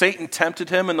 days, when Satan tempted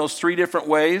him in those 3 different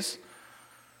ways?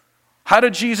 How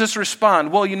did Jesus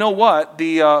respond? Well, you know what?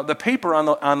 The paper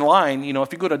online,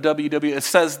 if you go to www, it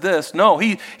says this. No,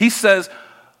 he says,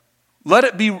 let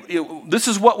it be, this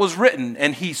is what was written,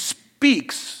 and he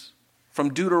speaks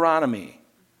from Deuteronomy.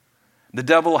 The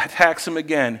devil attacks him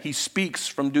again. He speaks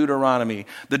from Deuteronomy.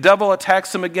 The devil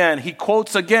attacks him again. He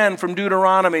quotes again from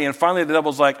Deuteronomy. And finally the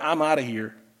devil's like, I'm out of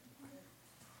here.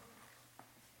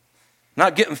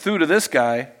 Not getting through to this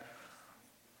guy.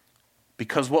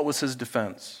 Because what was his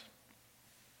defense?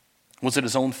 Was it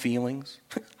his own feelings?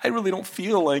 I really don't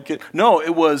feel like it. No,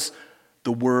 it was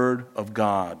the Word of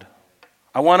God.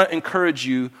 I want to encourage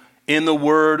you in the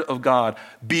Word of God.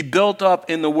 Be built up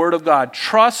in the Word of God.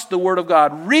 Trust the Word of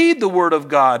God. Read the Word of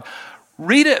God.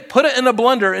 Read it, put it in a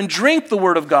blender, and drink the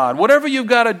Word of God. Whatever you've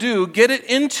got to do, get it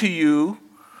into you.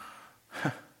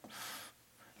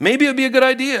 Maybe it would be a good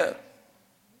idea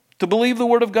to believe the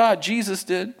Word of God. Jesus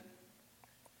did.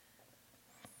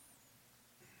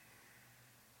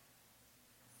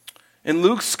 In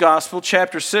Luke's Gospel,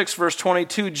 chapter 6, verse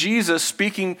 22, Jesus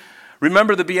speaking,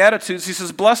 remember the Beatitudes, he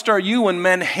says, blessed are you when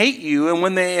men hate you and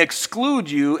when they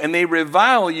exclude you and they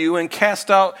revile you and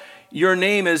cast out your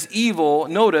name as evil,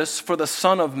 notice, for the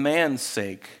Son of Man's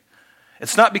sake.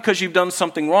 It's not because you've done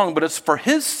something wrong, but it's for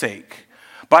his sake.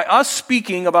 By us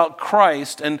speaking about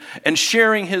Christ and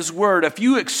sharing his word, if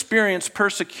you experience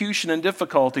persecution and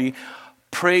difficulty,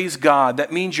 praise God.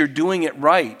 That means you're doing it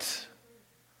right.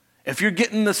 If you're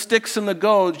getting the sticks and the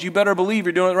goads, you better believe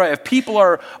you're doing it right. If people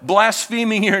are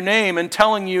blaspheming your name and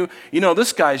telling you,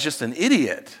 this guy's just an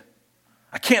idiot,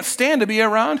 I can't stand to be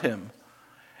around him.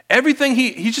 Everything,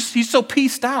 he's so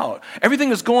pieced out.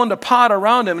 Everything is going to pot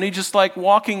around him, and he's just like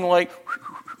walking like,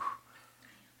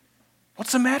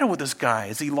 what's the matter with this guy?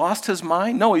 Has he lost his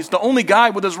mind? No, he's the only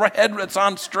guy with his head that's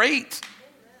on straight.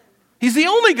 He's the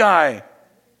only guy.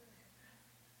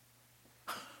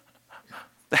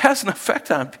 That has an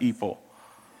effect on people.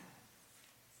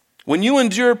 When you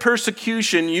endure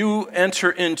persecution, you enter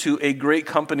into a great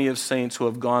company of saints who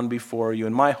have gone before you.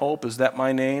 And my hope is that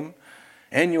my name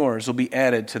and yours will be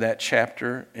added to that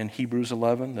chapter in Hebrews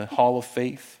 11, the Hall of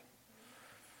Faith.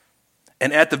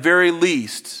 And at the very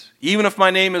least, even if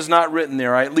my name is not written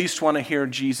there, I at least want to hear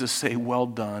Jesus say, well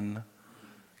done,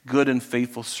 good and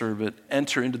faithful servant.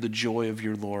 Enter into the joy of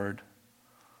your Lord.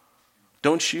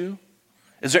 Don't you?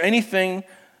 Is there anything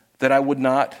that I would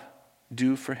not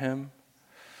do for him?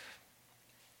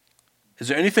 Is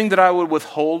there anything that I would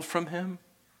withhold from him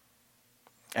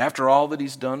after all that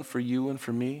he's done for you and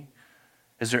for me?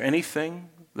 Is there anything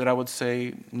that I would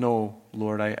say, no,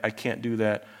 Lord, I can't do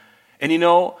that? And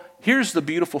here's the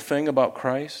beautiful thing about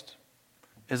Christ,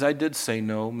 is I did say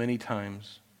no many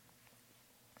times.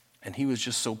 And he was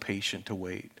just so patient to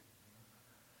wait.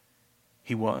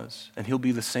 He was. And he'll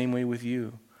be the same way with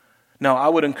you. Now, I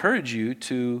would encourage you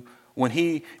to, when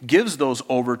he gives those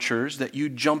overtures, that you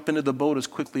jump into the boat as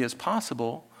quickly as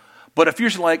possible. But if you're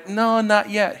like, no,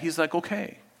 not yet, he's like,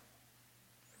 okay.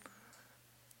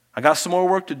 I got some more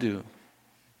work to do.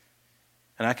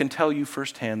 And I can tell you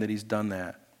firsthand that he's done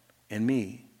that in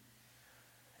me.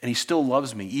 And he still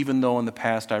loves me, even though in the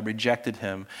past I rejected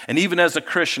him. And even as a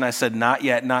Christian, I said, not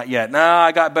yet, not yet. Nah,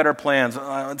 I got better plans.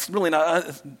 It's really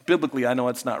not, biblically, I know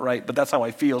it's not right, but that's how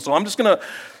I feel. So I'm just going to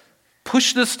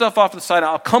push this stuff off to the side.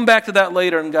 I'll come back to that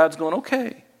later. And God's going,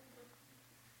 okay,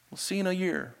 we'll see in a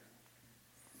year.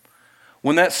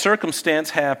 When that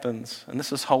circumstance happens, and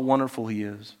this is how wonderful he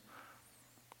is,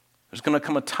 there's going to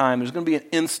come a time, there's going to be an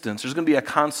instance, there's going to be a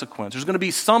consequence, there's going to be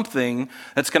something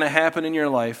that's going to happen in your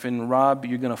life, and Rob,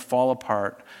 you're going to fall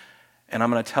apart, and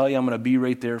I'm going to tell you, I'm going to be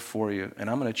right there for you, and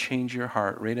I'm going to change your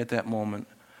heart right at that moment,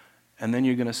 and then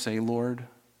you're going to say, Lord,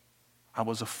 I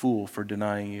was a fool for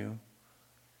denying you.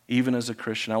 Even as a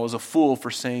Christian, I was a fool for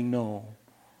saying no.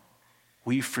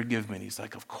 Will you forgive me? And he's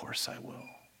like, of course I will.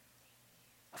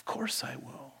 Of course I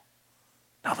will.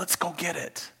 Now let's go get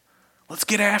it. Let's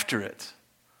get after it.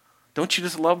 Don't you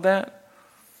just love that?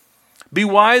 Be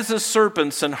wise as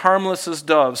serpents and harmless as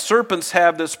doves. Serpents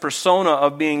have this persona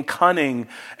of being cunning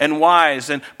and wise,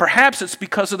 and perhaps it's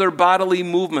because of their bodily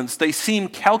movements. They seem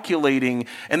calculating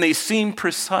and they seem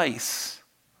precise.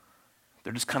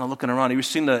 They're just kind of looking around. Have you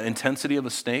seen the intensity of a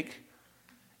snake?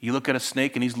 You look at a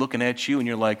snake and he's looking at you and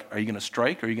you're like, are you going to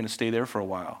strike or are you going to stay there for a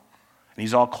while? And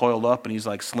he's all coiled up and he's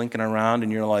like slinking around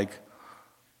and you're like,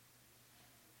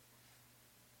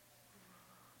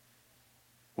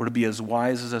 we're to be as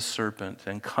wise as a serpent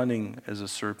and cunning as a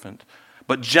serpent,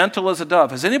 but gentle as a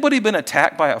dove. Has anybody been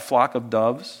attacked by a flock of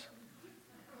doves?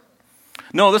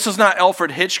 No, this is not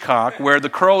Alfred Hitchcock where the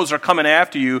crows are coming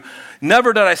after you.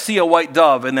 Never did I see a white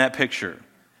dove in that picture.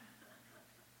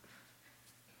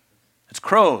 It's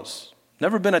crows.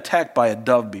 Never been attacked by a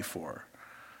dove before.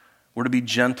 We're to be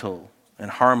gentle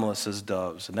and harmless as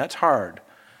doves, and that's hard.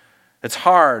 It's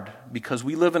hard because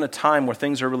we live in a time where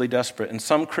things are really desperate, and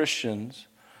some Christians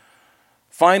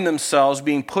find themselves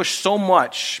being pushed so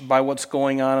much by what's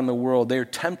going on in the world, they're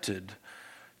tempted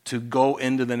to go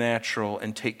into the natural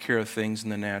and take care of things in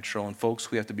the natural. And folks,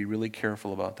 we have to be really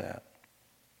careful about that.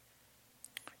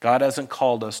 God hasn't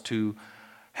called us to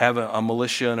have a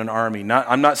militia and an army.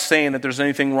 I'm not saying that there's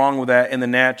anything wrong with that in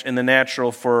the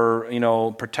natural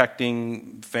for,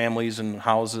 protecting families and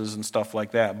houses and stuff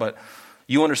like that. But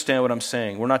you understand what I'm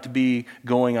saying. We're not to be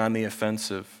going on the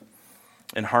offensive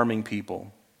and harming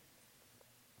people.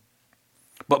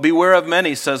 But beware of men,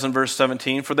 he says in verse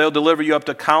 17, for they'll deliver you up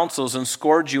to councils and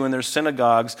scourge you in their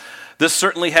synagogues. This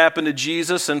certainly happened to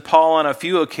Jesus and Paul on a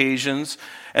few occasions.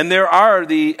 And there are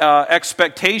the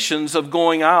expectations of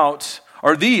going out,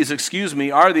 or these,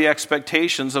 are the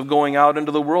expectations of going out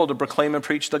into the world to proclaim and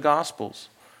preach the gospels.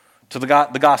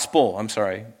 The gospel,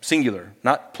 singular,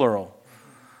 not plural.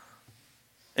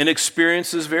 And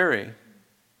experiences vary.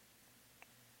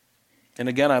 And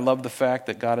again, I love the fact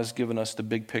that God has given us the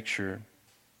big picture.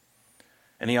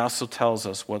 And he also tells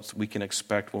us what we can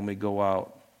expect when we go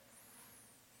out.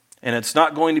 And it's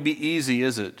not going to be easy,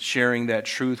 is it, sharing that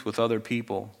truth with other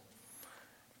people?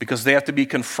 Because they have to be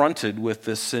confronted with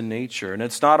this sin nature, and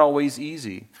it's not always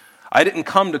easy. I didn't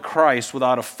come to Christ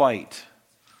without a fight.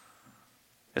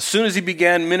 As soon as he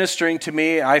began ministering to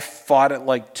me, I fought it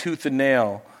like tooth and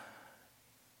nail.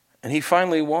 And he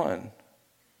finally won,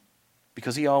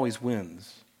 because he always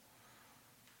wins.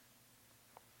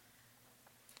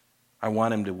 I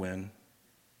want him to win.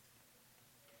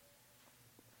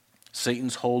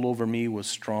 Satan's hold over me was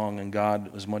strong, and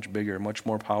God was much bigger, much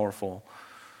more powerful.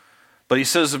 But he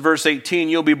says in verse 18,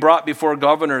 you'll be brought before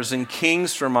governors and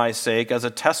kings for my sake as a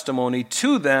testimony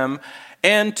to them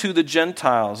and to the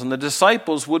Gentiles. And the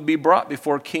disciples would be brought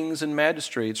before kings and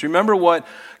magistrates. Remember what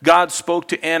God spoke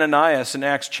to Ananias in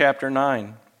Acts chapter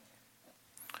 9.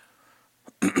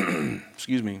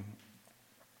 Excuse me.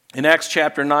 In Acts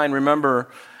chapter 9, remember,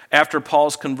 after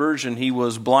Paul's conversion, he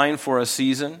was blind for a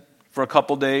season, for a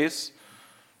couple days.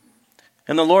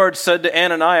 And the Lord said to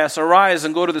Ananias, arise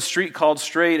and go to the street called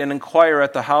Straight and inquire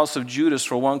at the house of Judas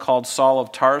for one called Saul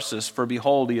of Tarsus, for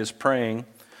behold, he is praying.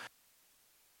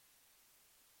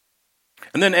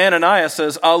 And then Ananias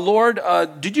says, Lord,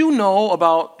 did you know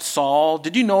about Saul?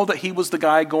 Did you know that he was the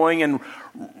guy going and,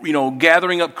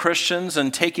 gathering up Christians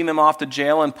and taking them off to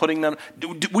jail and putting them?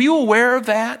 Were you aware of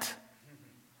that?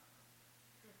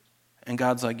 And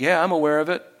God's like, yeah, I'm aware of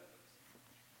it.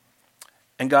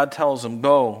 And God tells him,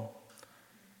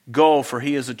 Go, for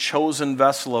he is a chosen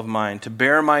vessel of mine to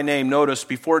bear my name, notice,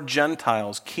 before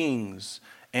Gentiles, kings,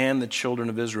 and the children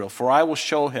of Israel. For I will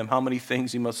show him how many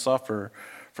things he must suffer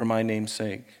for my name's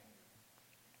sake.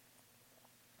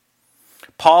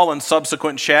 Paul, in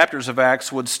subsequent chapters of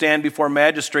Acts, would stand before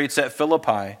magistrates at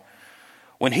Philippi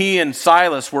when he and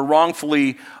Silas were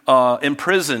wrongfully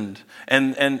imprisoned,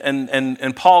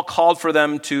 and Paul called for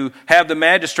them to have the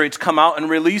magistrates come out and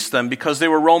release them because they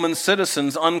were Roman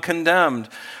citizens, uncondemned.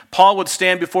 Paul would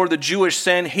stand before the Jewish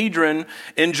Sanhedrin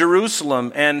in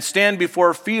Jerusalem and stand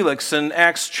before Felix in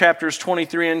Acts chapters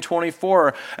 23 and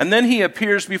 24. And then he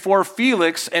appears before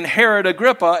Felix and Herod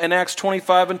Agrippa in Acts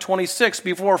 25 and 26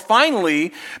 before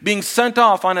finally being sent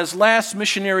off on his last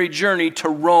missionary journey to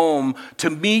Rome to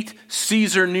meet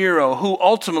Caesar Nero, who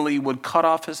ultimately would cut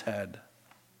off his head.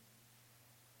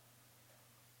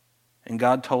 And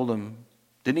God told him,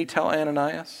 didn't he tell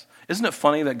Ananias? Isn't it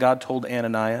funny that God told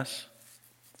Ananias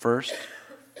first?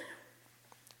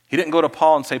 He didn't go to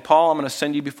Paul and say, Paul, I'm going to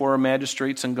send you before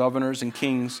magistrates and governors and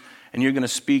kings, and you're going to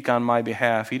speak on my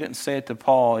behalf. He didn't say it to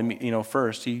Paul,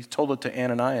 first. He told it to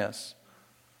Ananias.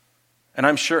 And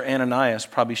I'm sure Ananias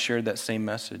probably shared that same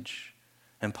message.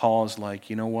 And Paul is like,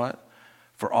 you know what?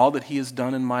 For all that he has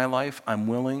done in my life, I'm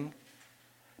willing.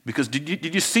 Because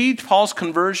did you see Paul's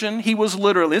conversion? He was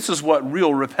literally, this is what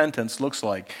real repentance looks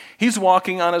like. He's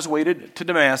walking on his way to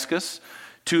Damascus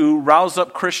to rouse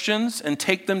up Christians and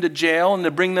take them to jail and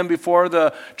to bring them before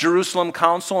the Jerusalem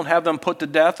council and have them put to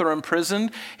death or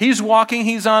imprisoned. He's walking,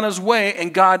 he's on his way,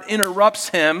 and God interrupts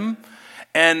him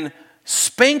and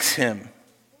spanks him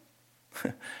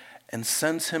and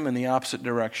sends him in the opposite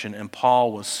direction. And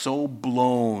Paul was so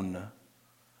blown.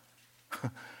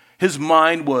 His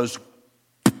mind was,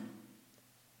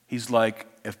 he's like,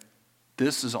 if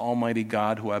this is Almighty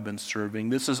God who I've been serving,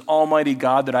 this is Almighty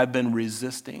God that I've been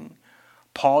resisting,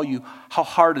 Paul, how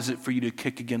hard is it for you to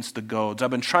kick against the goads?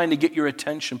 I've been trying to get your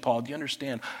attention, Paul. Do you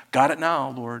understand? Got it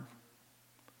now, Lord.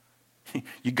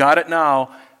 You got it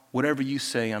now. Whatever you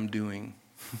say, I'm doing.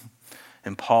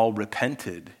 And Paul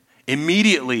repented.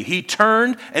 Immediately, he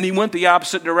turned and he went the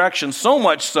opposite direction, so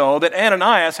much so that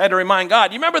Ananias had to remind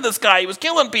God, you remember this guy? He was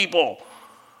killing people.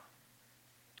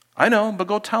 I know, but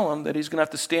go tell him that he's going to have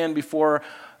to stand before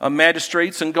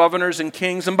magistrates and governors and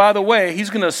kings. And by the way, he's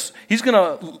going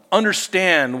to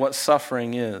understand what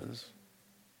suffering is.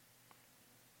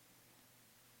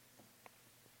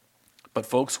 But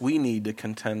folks, we need to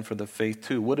contend for the faith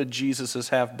too. What did Jesus'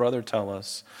 half-brother tell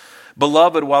us?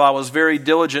 Beloved, while I was very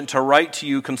diligent to write to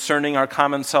you concerning our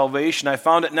common salvation, I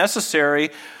found it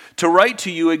necessary to write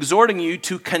to you, exhorting you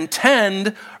to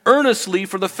contend earnestly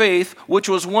for the faith which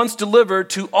was once delivered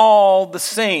to all the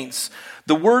saints.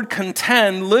 The word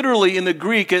contend, literally in the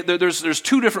Greek, there's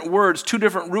two different words, two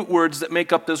different root words that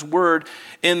make up this word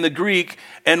in the Greek.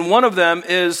 And one of them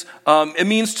is, it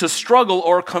means to struggle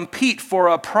or compete for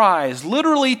a prize.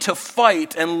 Literally to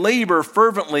fight and labor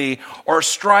fervently or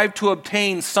strive to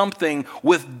obtain something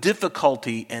with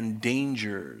difficulty and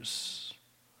dangers.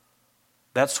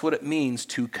 That's what it means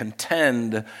to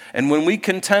contend. And when we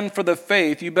contend for the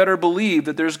faith, you better believe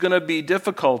that there's going to be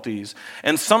difficulties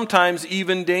and sometimes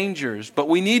even dangers. But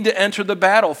we need to enter the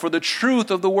battle for the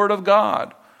truth of the Word of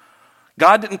God.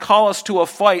 God didn't call us to a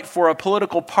fight for a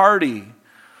political party.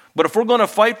 But if we're going to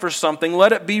fight for something,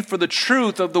 let it be for the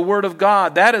truth of the Word of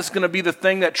God. That is going to be the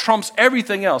thing that trumps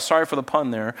everything else. Sorry for the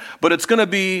pun there. But it's going to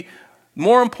be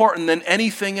more important than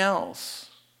anything else.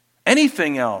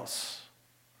 Anything else.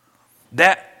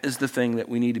 That is the thing that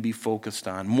we need to be focused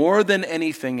on. More than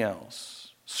anything else.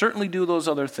 Certainly do those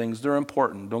other things. They're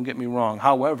important. Don't get me wrong.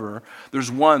 However, there's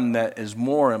one that is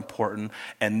more important,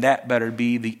 and that better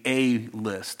be the A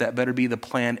list. That better be the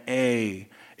plan A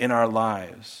in our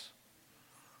lives.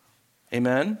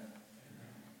 Amen?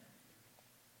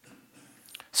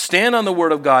 Stand on the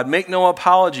Word of God. Make no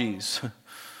apologies.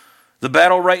 The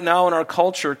battle right now in our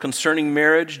culture concerning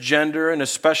marriage, gender, and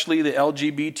especially the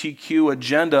LGBTQ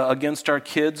agenda against our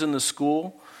kids in the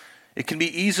school, it can be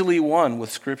easily won with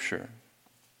Scripture.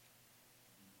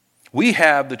 We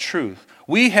have the truth.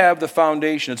 We have the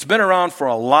foundation. It's been around for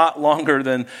a lot longer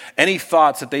than any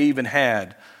thoughts that they even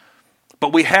had.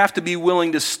 But we have to be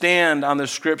willing to stand on the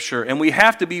Scripture, and we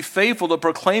have to be faithful to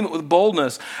proclaim it with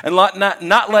boldness and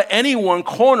not let anyone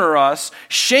corner us,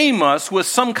 shame us with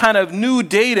some kind of new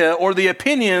data or the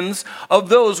opinions of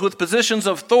those with positions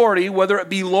of authority, whether it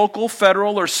be local,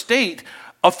 federal, or state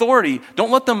authority.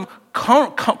 Don't let them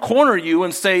corner you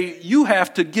and say, you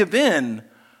have to give in.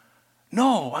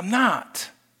 No, I'm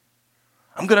not.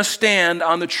 I'm going to stand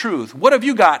on the truth. What have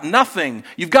you got? Nothing.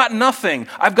 You've got nothing.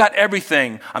 I've got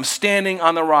everything. I'm standing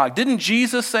on the rock. Didn't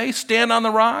Jesus say, stand on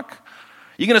the rock?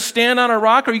 You going to stand on a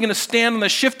rock, or are you going to stand on the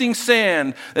shifting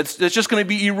sand that's just going to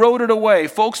be eroded away?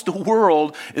 Folks, the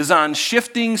world is on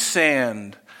shifting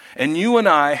sand. And you and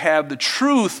I have the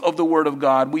truth of the Word of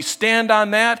God. We stand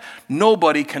on that.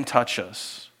 Nobody can touch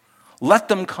us. Let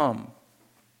them come.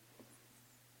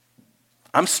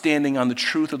 I'm standing on the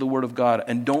truth of the Word of God,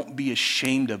 and don't be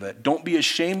ashamed of it. Don't be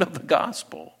ashamed of the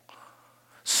gospel.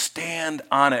 Stand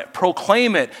on it.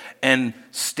 Proclaim it and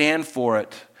stand for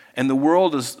it. And the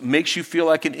world makes you feel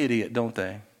like an idiot, don't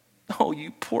they? Oh,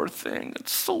 you poor thing.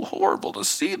 It's so horrible to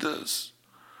see this.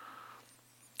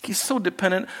 He's so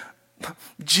dependent.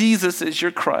 Jesus is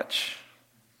your crutch.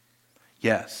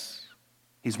 Yes.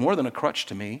 He's more than a crutch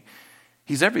to me.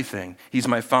 He's everything. He's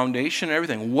my foundation and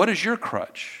everything. What is your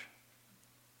crutch?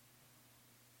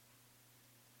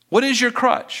 What is your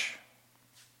crutch?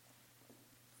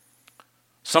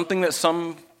 Something that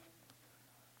some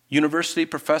university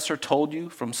professor told you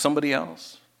from somebody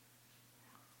else?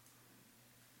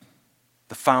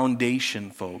 The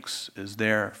foundation, folks, is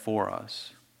there for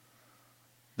us.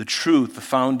 The truth, the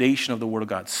foundation of the Word of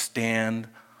God. Stand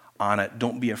on it.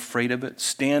 Don't be afraid of it.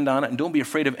 Stand on it, and don't be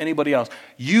afraid of anybody else.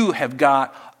 You have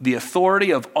got the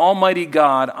authority of Almighty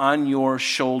God on your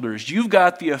shoulders. You've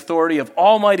got the authority of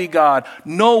Almighty God.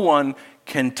 No one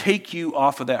can take you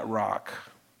off of that rock.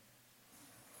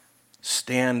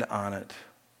 Stand on it.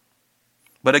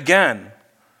 But again,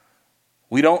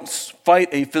 we don't fight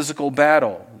a physical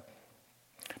battle.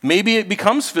 Maybe it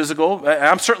becomes physical.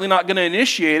 I'm certainly not going to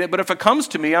initiate it, but if it comes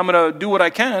to me, I'm going to do what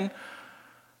I can.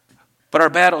 But our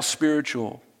battle's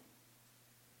spiritual,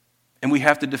 and we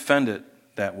have to defend it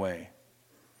that way.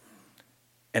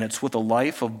 And it's with a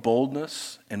life of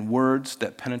boldness and words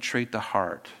that penetrate the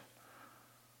heart.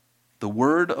 The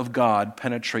Word of God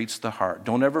penetrates the heart.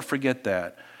 Don't ever forget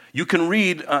that. You can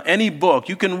read any book.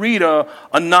 You can read a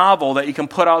novel that you can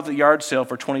put out at the yard sale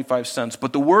for 25 cents.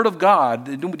 But the Word of God,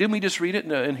 didn't we just read it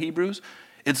in Hebrews?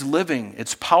 It's living.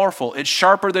 It's powerful. It's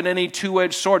sharper than any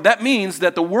two-edged sword. That means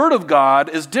that the Word of God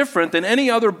is different than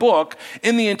any other book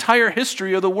in the entire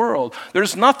history of the world.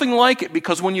 There's nothing like it,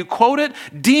 because when you quote it,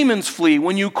 demons flee.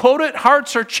 When you quote it,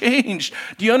 hearts are changed.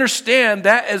 Do you understand?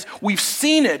 That is, we've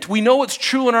seen it. We know it's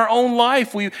true in our own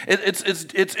life.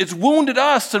 It's wounded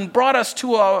us and brought us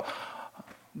to a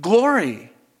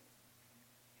glory.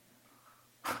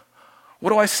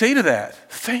 What do I say to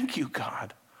that? Thank you,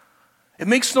 God. It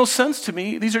makes no sense to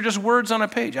me. These are just words on a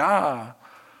page. They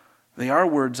are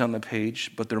words on the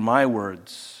page, but they're my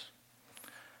words.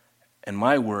 And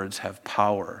my words have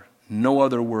power. No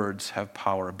other words have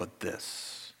power but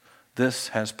this. This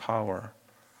has power.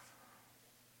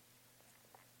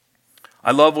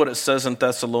 I love what it says in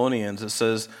Thessalonians. It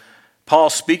says, Paul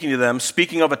speaking to them,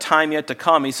 speaking of a time yet to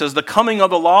come, he says, the coming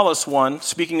of the lawless one,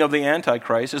 speaking of the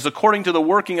Antichrist, is according to the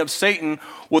working of Satan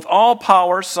with all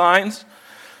power, signs,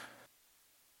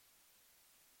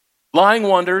 lying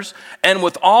wonders, and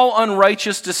with all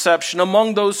unrighteous deception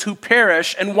among those who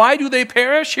perish. And why do they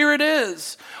perish? Here it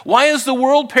is. Why is the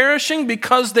world perishing?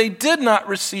 Because they did not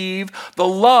receive the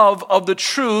love of the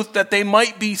truth that they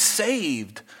might be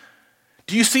saved.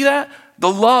 Do you see that?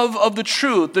 The love of the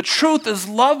truth. The truth is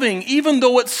loving, even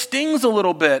though it stings a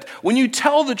little bit. When you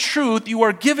tell the truth, you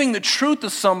are giving the truth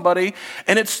to somebody,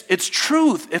 and it's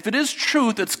truth. If it is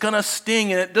truth, it's going to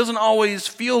sting, and it doesn't always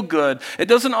feel good. It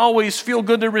doesn't always feel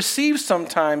good to receive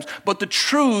sometimes, but the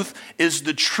truth is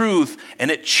the truth, and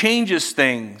it changes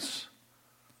things.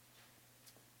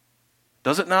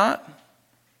 Does it not?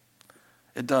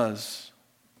 It does.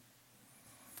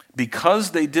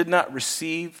 Because they did not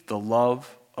receive the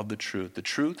love of the truth. The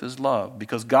truth is love.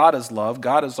 Because God is love,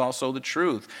 God is also the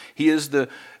truth. He's the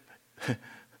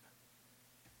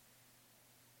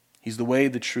way,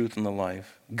 the truth, and the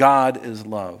life. God is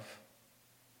love.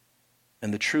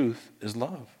 And the truth is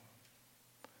love.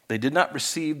 They did not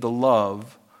receive the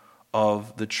love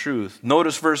of the truth.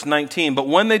 Notice verse 19. But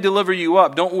when they deliver you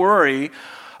up, don't worry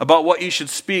about what you should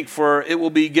speak, for it will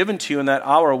be given to you in that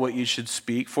hour what you should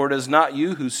speak. For it is not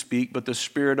you who speak, but the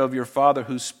Spirit of your Father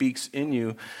who speaks in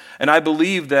you. And I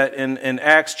believe that in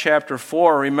Acts chapter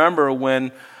 4, remember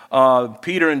when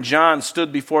Peter and John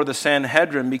stood before the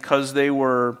Sanhedrin because they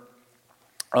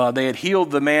had healed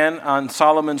the man on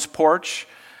Solomon's porch,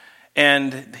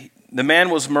 and the man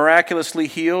was miraculously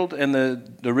healed, and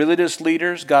the religious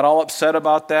leaders got all upset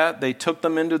about that. They took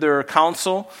them into their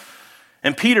council.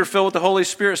 And Peter, filled with the Holy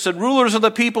Spirit, said, "Rulers of the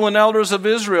people and elders of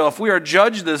Israel, if we are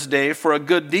judged this day for a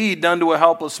good deed done to a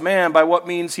helpless man, by what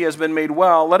means he has been made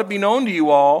well, let it be known to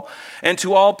you all and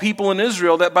to all people in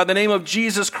Israel that by the name of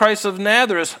Jesus Christ of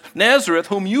Nazareth,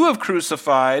 whom you have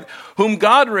crucified, whom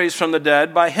God raised from the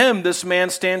dead, by him this man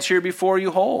stands here before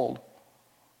you whole."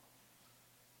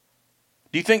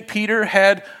 Do you think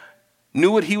Peter knew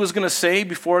what he was going to say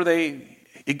before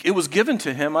it was given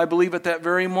to him, I believe, at that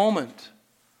very moment?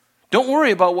 Don't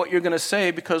worry about what you're going to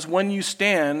say, because when you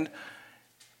stand,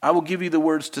 I will give you the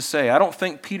words to say. I don't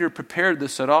think Peter prepared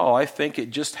this at all. I think it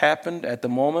just happened at the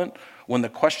moment when the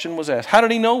question was asked. How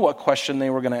did he know what question they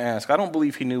were going to ask? I don't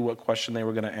believe he knew what question they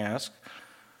were going to ask.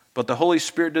 But the Holy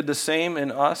Spirit did the same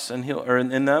in us, in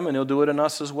them, and he'll do it in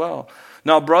us as well.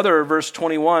 Now, brother, verse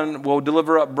 21, will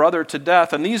deliver up brother to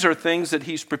death. And these are things that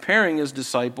he's preparing his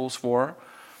disciples for.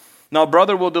 Now,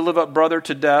 brother will deliver up brother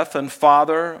to death, and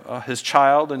father his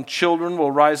child, and children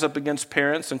will rise up against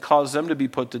parents and cause them to be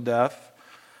put to death.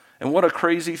 And what a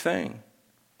crazy thing.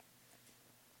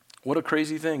 What a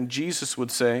crazy thing. Jesus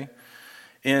would say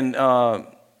in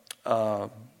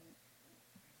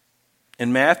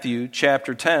Matthew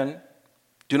chapter 10,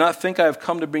 "Do not think I have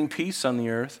come to bring peace on the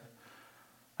earth.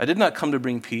 I did not come to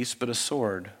bring peace, but a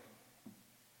sword.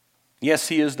 Yes,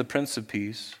 he is the Prince of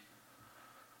Peace.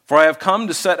 For I have come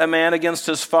to set a man against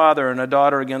his father, and a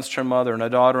daughter against her mother, and a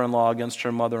daughter-in-law against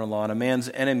her mother-in-law, and a man's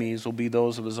enemies will be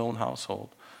those of his own household."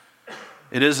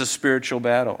 It is a spiritual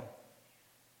battle.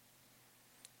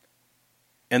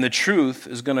 And the truth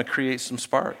is going to create some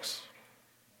sparks.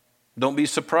 Don't be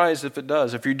surprised if it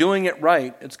does. If you're doing it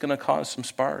right, it's going to cause some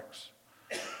sparks.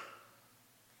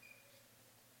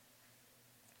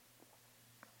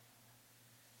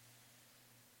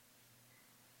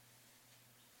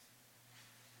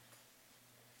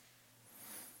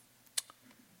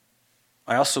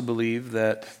 I also believe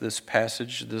that this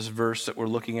passage, this verse that we're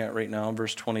looking at right now,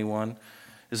 verse 21,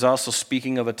 is also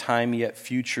speaking of a time yet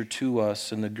future to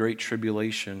us in the Great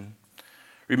Tribulation.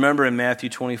 Remember in Matthew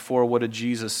 24, what did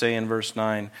Jesus say in verse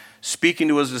 9? Speaking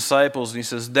to his disciples, and he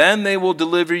says, "Then they will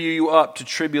deliver you up to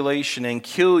tribulation and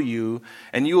kill you,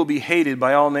 and you will be hated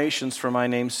by all nations for my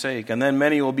name's sake. And then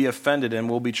many will be offended and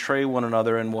will betray one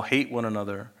another and will hate one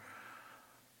another."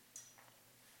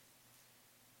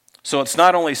 So it's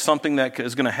not only something that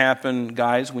is going to happen,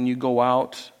 guys, when you go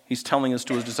out. He's telling us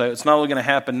to his disciples, it's not only going to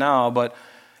happen now, but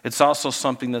it's also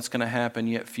something that's going to happen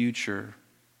yet future.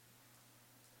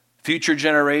 Future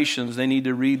generations, they need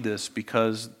to read this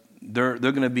because they're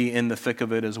going to be in the thick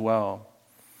of it as well.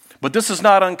 But this is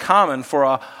not uncommon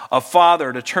for a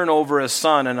father to turn over his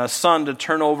son and a son to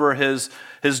turn over his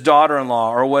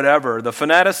daughter-in-law or whatever. The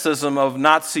fanaticism of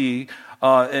Nazi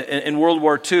in World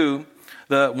War II,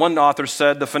 one author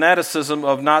said, the fanaticism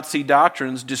of Nazi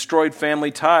doctrines destroyed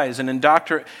family ties, and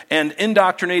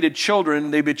indoctrinated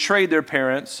children, they betrayed their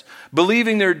parents,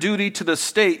 believing their duty to the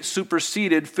state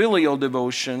superseded filial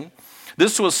devotion.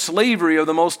 This was slavery of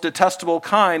the most detestable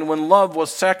kind when love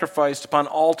was sacrificed upon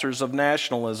altars of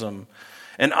nationalism,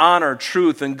 and honor,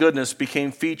 truth, and goodness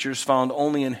became features found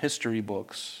only in history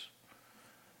books.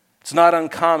 It's not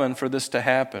uncommon for this to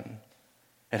happen.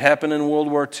 It happened in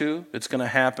World War II. It's going to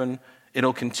happen.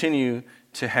 It'll continue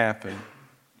to happen.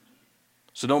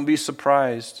 So don't be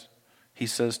surprised, he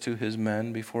says to his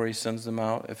men before he sends them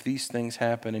out, if these things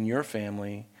happen in your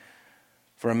family.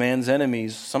 For a man's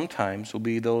enemies sometimes will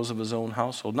be those of his own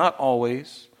household. Not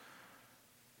always,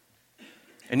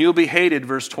 And you'll be hated,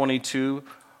 verse 22,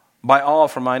 by all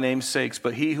for my name's sakes,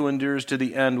 but he who endures to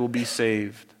the end will be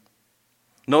saved.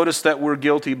 Notice that we're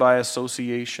guilty by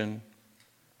association.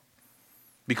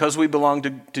 Because we belong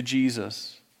to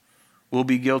Jesus, we'll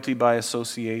be guilty by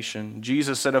association.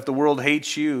 Jesus said, if the world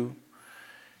hates you,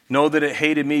 know that it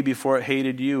hated me before it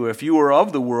hated you. If you were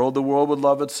of the world would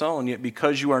love its own. Yet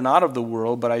because you are not of the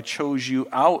world, but I chose you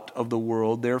out of the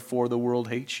world, therefore the world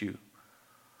hates you.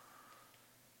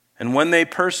 And when they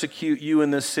persecute you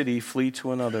in this city, flee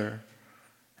to another.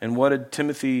 And what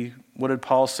did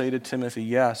Paul say to Timothy?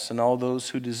 Yes, and all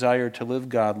those who desire to live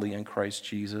godly in Christ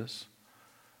Jesus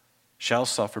shall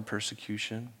suffer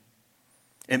persecution.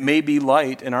 It may be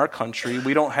light in our country.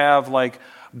 We don't have like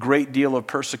a great deal of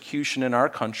persecution in our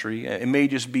country. It may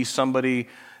just be somebody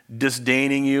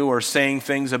disdaining you or saying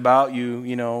things about you.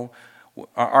 You know,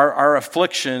 our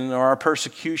affliction or our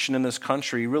persecution in this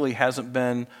country really hasn't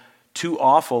been too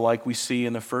awful like we see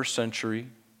in the first century.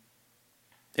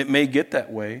 It may get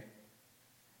that way.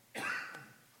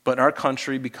 But in our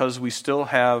country, because we still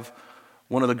have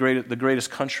one of the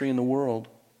greatest country in the world,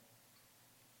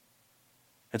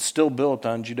 it's still built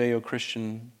on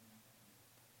Judeo-Christian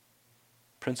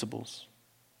principles.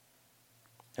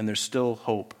 And there's still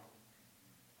hope.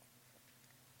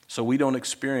 So we don't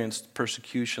experience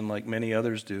persecution like many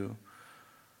others do.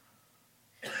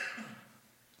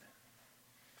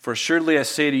 For surely I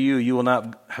say to you, you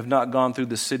will have not gone through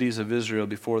the cities of Israel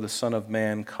before the Son of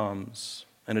Man comes.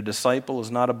 And a disciple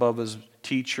is not above his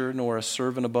teacher, nor a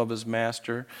servant above his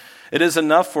master. It is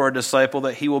enough for a disciple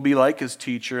that he will be like his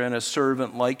teacher, and a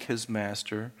servant like his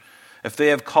master. If they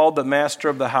have called the master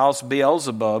of the house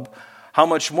Beelzebub, how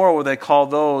much more will they call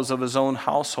those of his own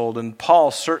household? And Paul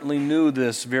certainly knew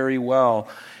this very well.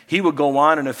 He would go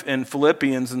on in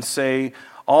Philippians and say,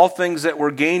 all things that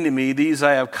were gained to me, these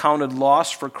I have counted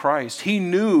loss for Christ. He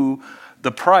knew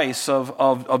the price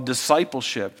of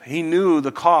discipleship. He knew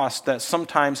the cost that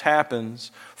sometimes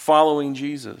happens following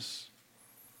Jesus.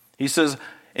 He says,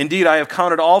 indeed, I have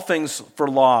counted all things for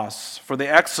loss, for the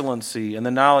excellency and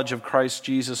the knowledge of Christ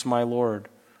Jesus my Lord.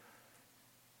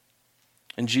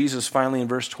 And Jesus finally in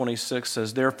verse 26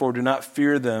 says, therefore do not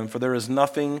fear them, for there is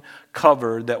nothing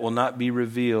covered that will not be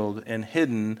revealed, and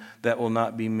hidden that will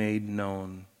not be made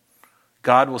known.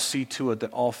 God will see to it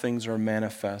that all things are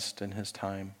manifest in his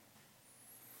time.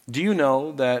 Do you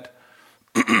know that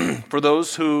for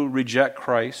those who reject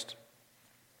Christ,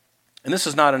 and this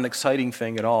is not an exciting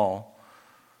thing at all,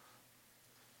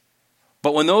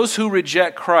 but when those who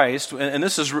reject Christ, and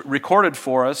this is recorded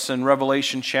for us in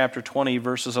Revelation chapter 20,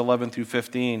 verses 11 through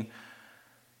 15,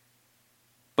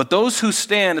 but those who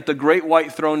stand at the great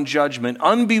white throne judgment,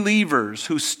 unbelievers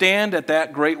who stand at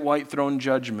that great white throne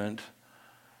judgment,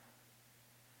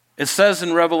 it says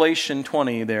in Revelation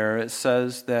 20 there, it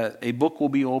says that a book will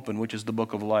be opened, which is the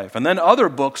book of life. And then other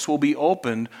books will be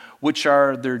opened, which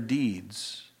are their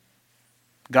deeds.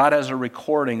 God has a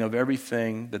recording of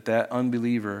everything that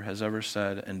unbeliever has ever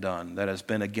said and done that has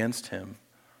been against him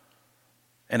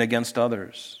and against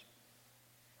others.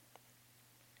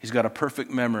 He's got a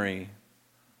perfect memory,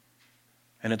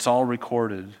 and it's all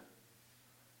recorded.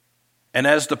 And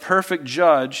as the perfect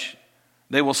judge,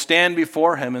 they will stand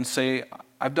before him and say,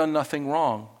 I've done nothing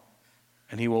wrong.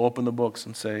 And he will open the books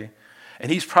and say, and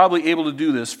he's probably able to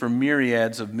do this for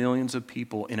myriads of millions of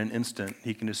people in an instant.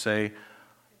 He can just say,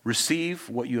 receive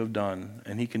what you have done.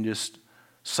 And he can just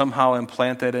somehow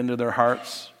implant that into their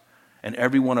hearts, and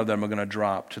every one of them are going to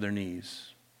drop to their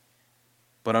knees.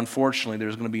 But unfortunately,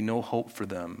 there's going to be no hope for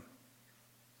them,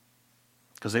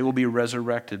 because they will be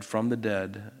resurrected from the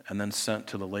dead and then sent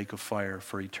to the lake of fire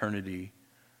for eternity,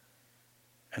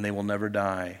 and they will never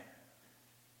die.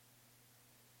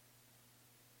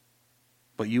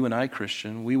 But you and I,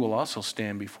 Christian, we will also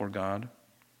stand before God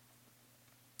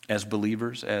as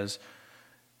believers, as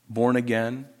born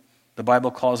again. The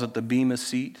Bible calls it the bema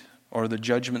seat, or the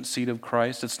judgment seat of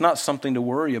Christ. It's not something to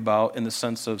worry about in the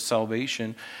sense of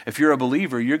salvation. If you're a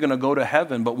believer, you're going to go to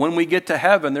heaven. But when we get to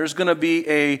heaven, there's going to be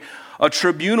a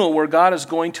tribunal where God is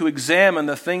going to examine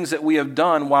the things that we have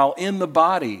done while in the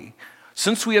body,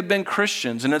 since we have been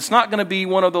Christians. And it's not going to be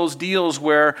one of those deals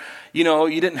where, you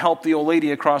didn't help the old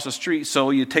lady across the street, so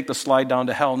you take the slide down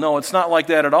to hell. No, it's not like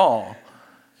that at all.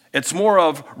 It's more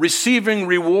of receiving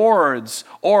rewards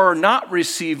or not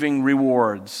receiving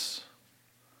rewards.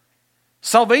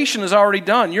 Salvation is already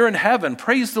done. You're in heaven.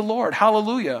 Praise the Lord.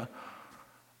 Hallelujah.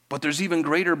 But there's even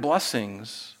greater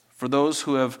blessings for those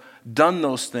who have done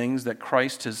those things that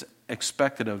Christ has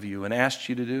expected of you and asked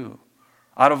you to do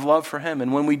out of love for him.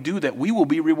 And when we do that, we will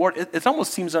be rewarded. It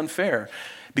almost seems unfair,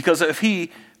 because if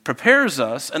he prepares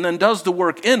us and then does the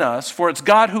work in us, for it's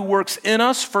God who works in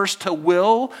us first to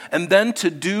will and then to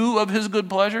do of his good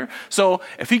pleasure. So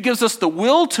if he gives us the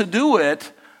will to do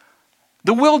it,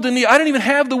 I didn't even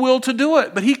have the will to do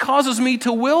it, but he causes me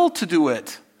to will to do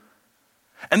it.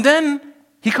 And then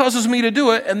he causes me to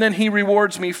do it, and then he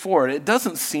rewards me for it. It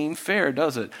doesn't seem fair,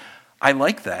 does it? I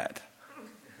like that.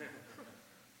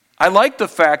 I like the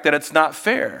fact that it's not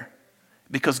fair,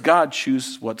 because God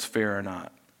chooses what's fair or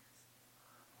not.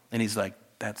 And he's like,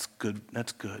 that's good,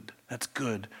 that's good, that's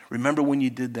good. Remember when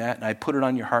you did that, and I put it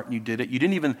on your heart and you did it? You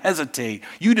didn't even hesitate.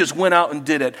 You just went out and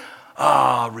did it.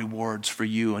 Rewards for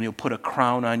you, and he'll put a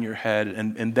crown on your head,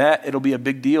 and that, it'll be a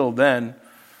big deal then.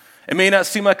 It may not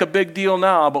seem like a big deal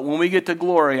now, but when we get to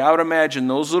glory, I would imagine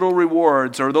those little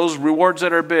rewards, or those rewards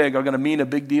that are big, are going to mean a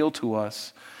big deal to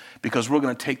us, because we're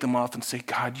going to take them off and say,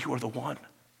 God, you are the one.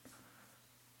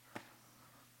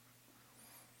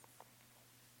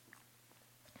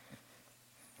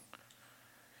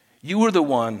 You were the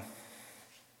one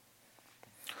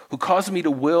who caused me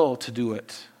to will to do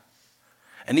it,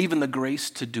 and even the grace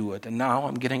to do it, and now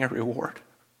I'm getting a reward.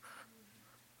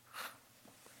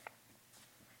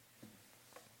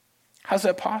 How's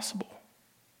that possible?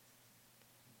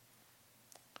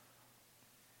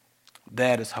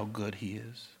 That is how good he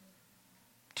is.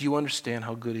 Do you understand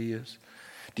how good he is?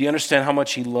 Do you understand how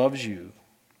much he loves you?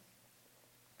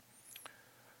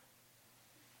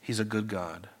 He's a good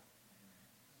God.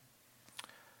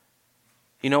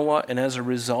 You know what? And as a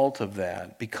result of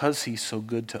that, because he's so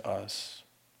good to us,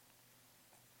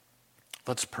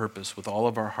 let's purpose with all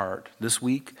of our heart this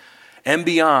week and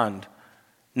beyond.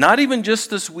 Not even just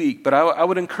this week, but I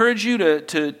would encourage you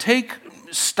to take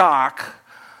stock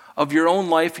of your own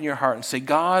life and your heart and say,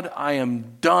 God, I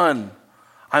am done.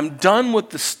 I'm done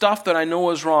with the stuff that I know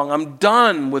is wrong. I'm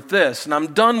done with this, and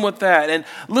I'm done with that. And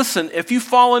listen, if you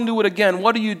fall into it again,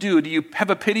 what do? Do you have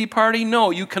a pity party? No,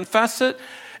 you confess it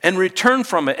and return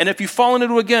from it. And if you fall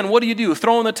into it again, what do?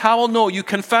 Throw in the towel? No, you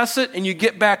confess it and you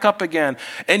get back up again.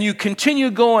 And you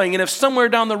continue going. And if somewhere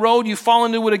down the road you fall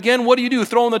into it again, what do?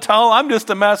 Throw in the towel? I'm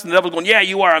just a mess. And the devil's going, yeah,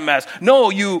 you are a mess.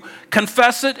 No, you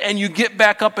confess it and you get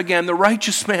back up again. The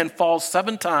righteous man falls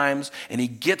 7 times and he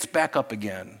gets back up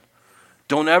again.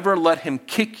 Don't ever let him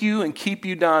kick you and keep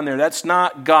you down there. That's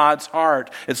not God's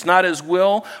heart. It's not his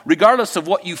will. Regardless of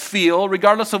what you feel,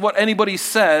 regardless of what anybody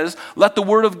says, let the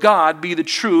word of God be the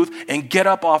truth and get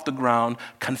up off the ground,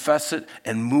 confess it,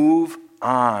 and move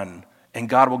on. And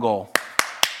God will go.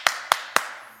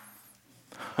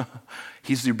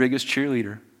 He's your biggest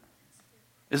cheerleader.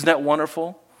 Isn't that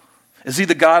wonderful? Is he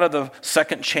the God of the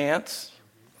second chance?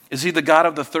 Is he the God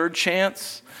of the third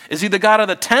chance? Is he the God of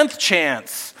the 10th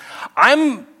chance?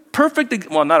 I'm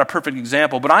perfect, well, not a perfect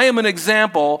example, but I am an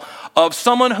example of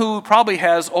someone who probably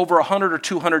has over 100 or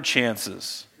 200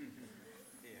 chances.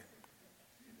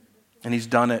 And he's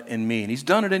done it in me. And he's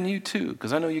done it in you too,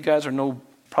 because I know you guys are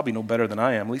probably no better than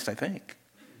I am, at least I think.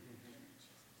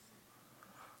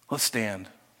 Let's stand.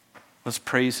 Let's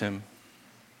praise him.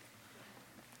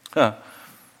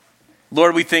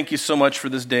 Lord, we thank you so much for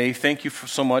this day. Thank you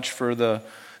so much for the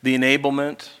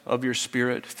enablement of your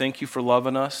Spirit. Thank you for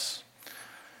loving us.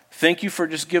 Thank you for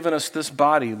just giving us this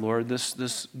body, Lord,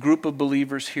 this group of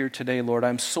believers here today, Lord.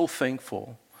 I'm so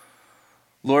thankful,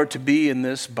 Lord, to be in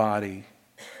this body.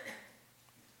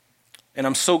 And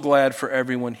I'm so glad for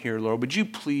everyone here, Lord. Would you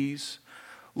please,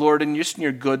 Lord, in just in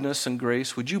your goodness and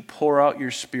grace, would you pour out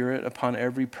your Spirit upon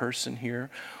every person here?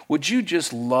 Would you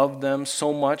just love them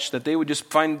so much that they would just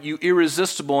find you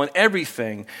irresistible in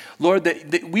everything? Lord,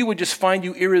 that we would just find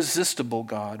you irresistible,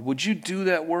 God. Would you do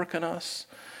that work in us?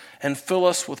 And fill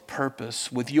us with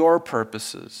purpose, with your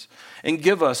purposes. And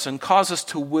give us and cause us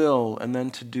to will and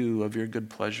then to do of your good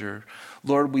pleasure.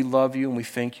 Lord, we love you and we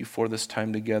thank you for this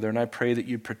time together. And I pray that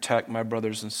you protect my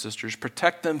brothers and sisters.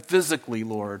 Protect them physically,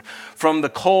 Lord, from the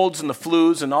colds and the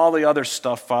flus and all the other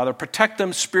stuff, Father. Protect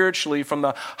them spiritually from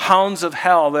the hounds of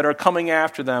hell that are coming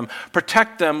after them.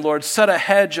 Protect them, Lord. Set a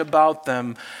hedge about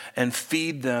them and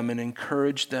feed them and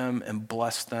encourage them and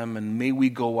bless them. And may we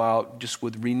go out just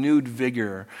with renewed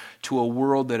vigor to a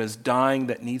world that is dying,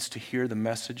 that needs to hear the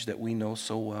message that we know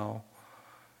so well.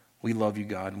 We love you,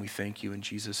 God, and we thank you in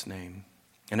Jesus' name.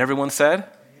 And everyone said?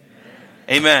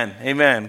 Amen. Amen. Amen.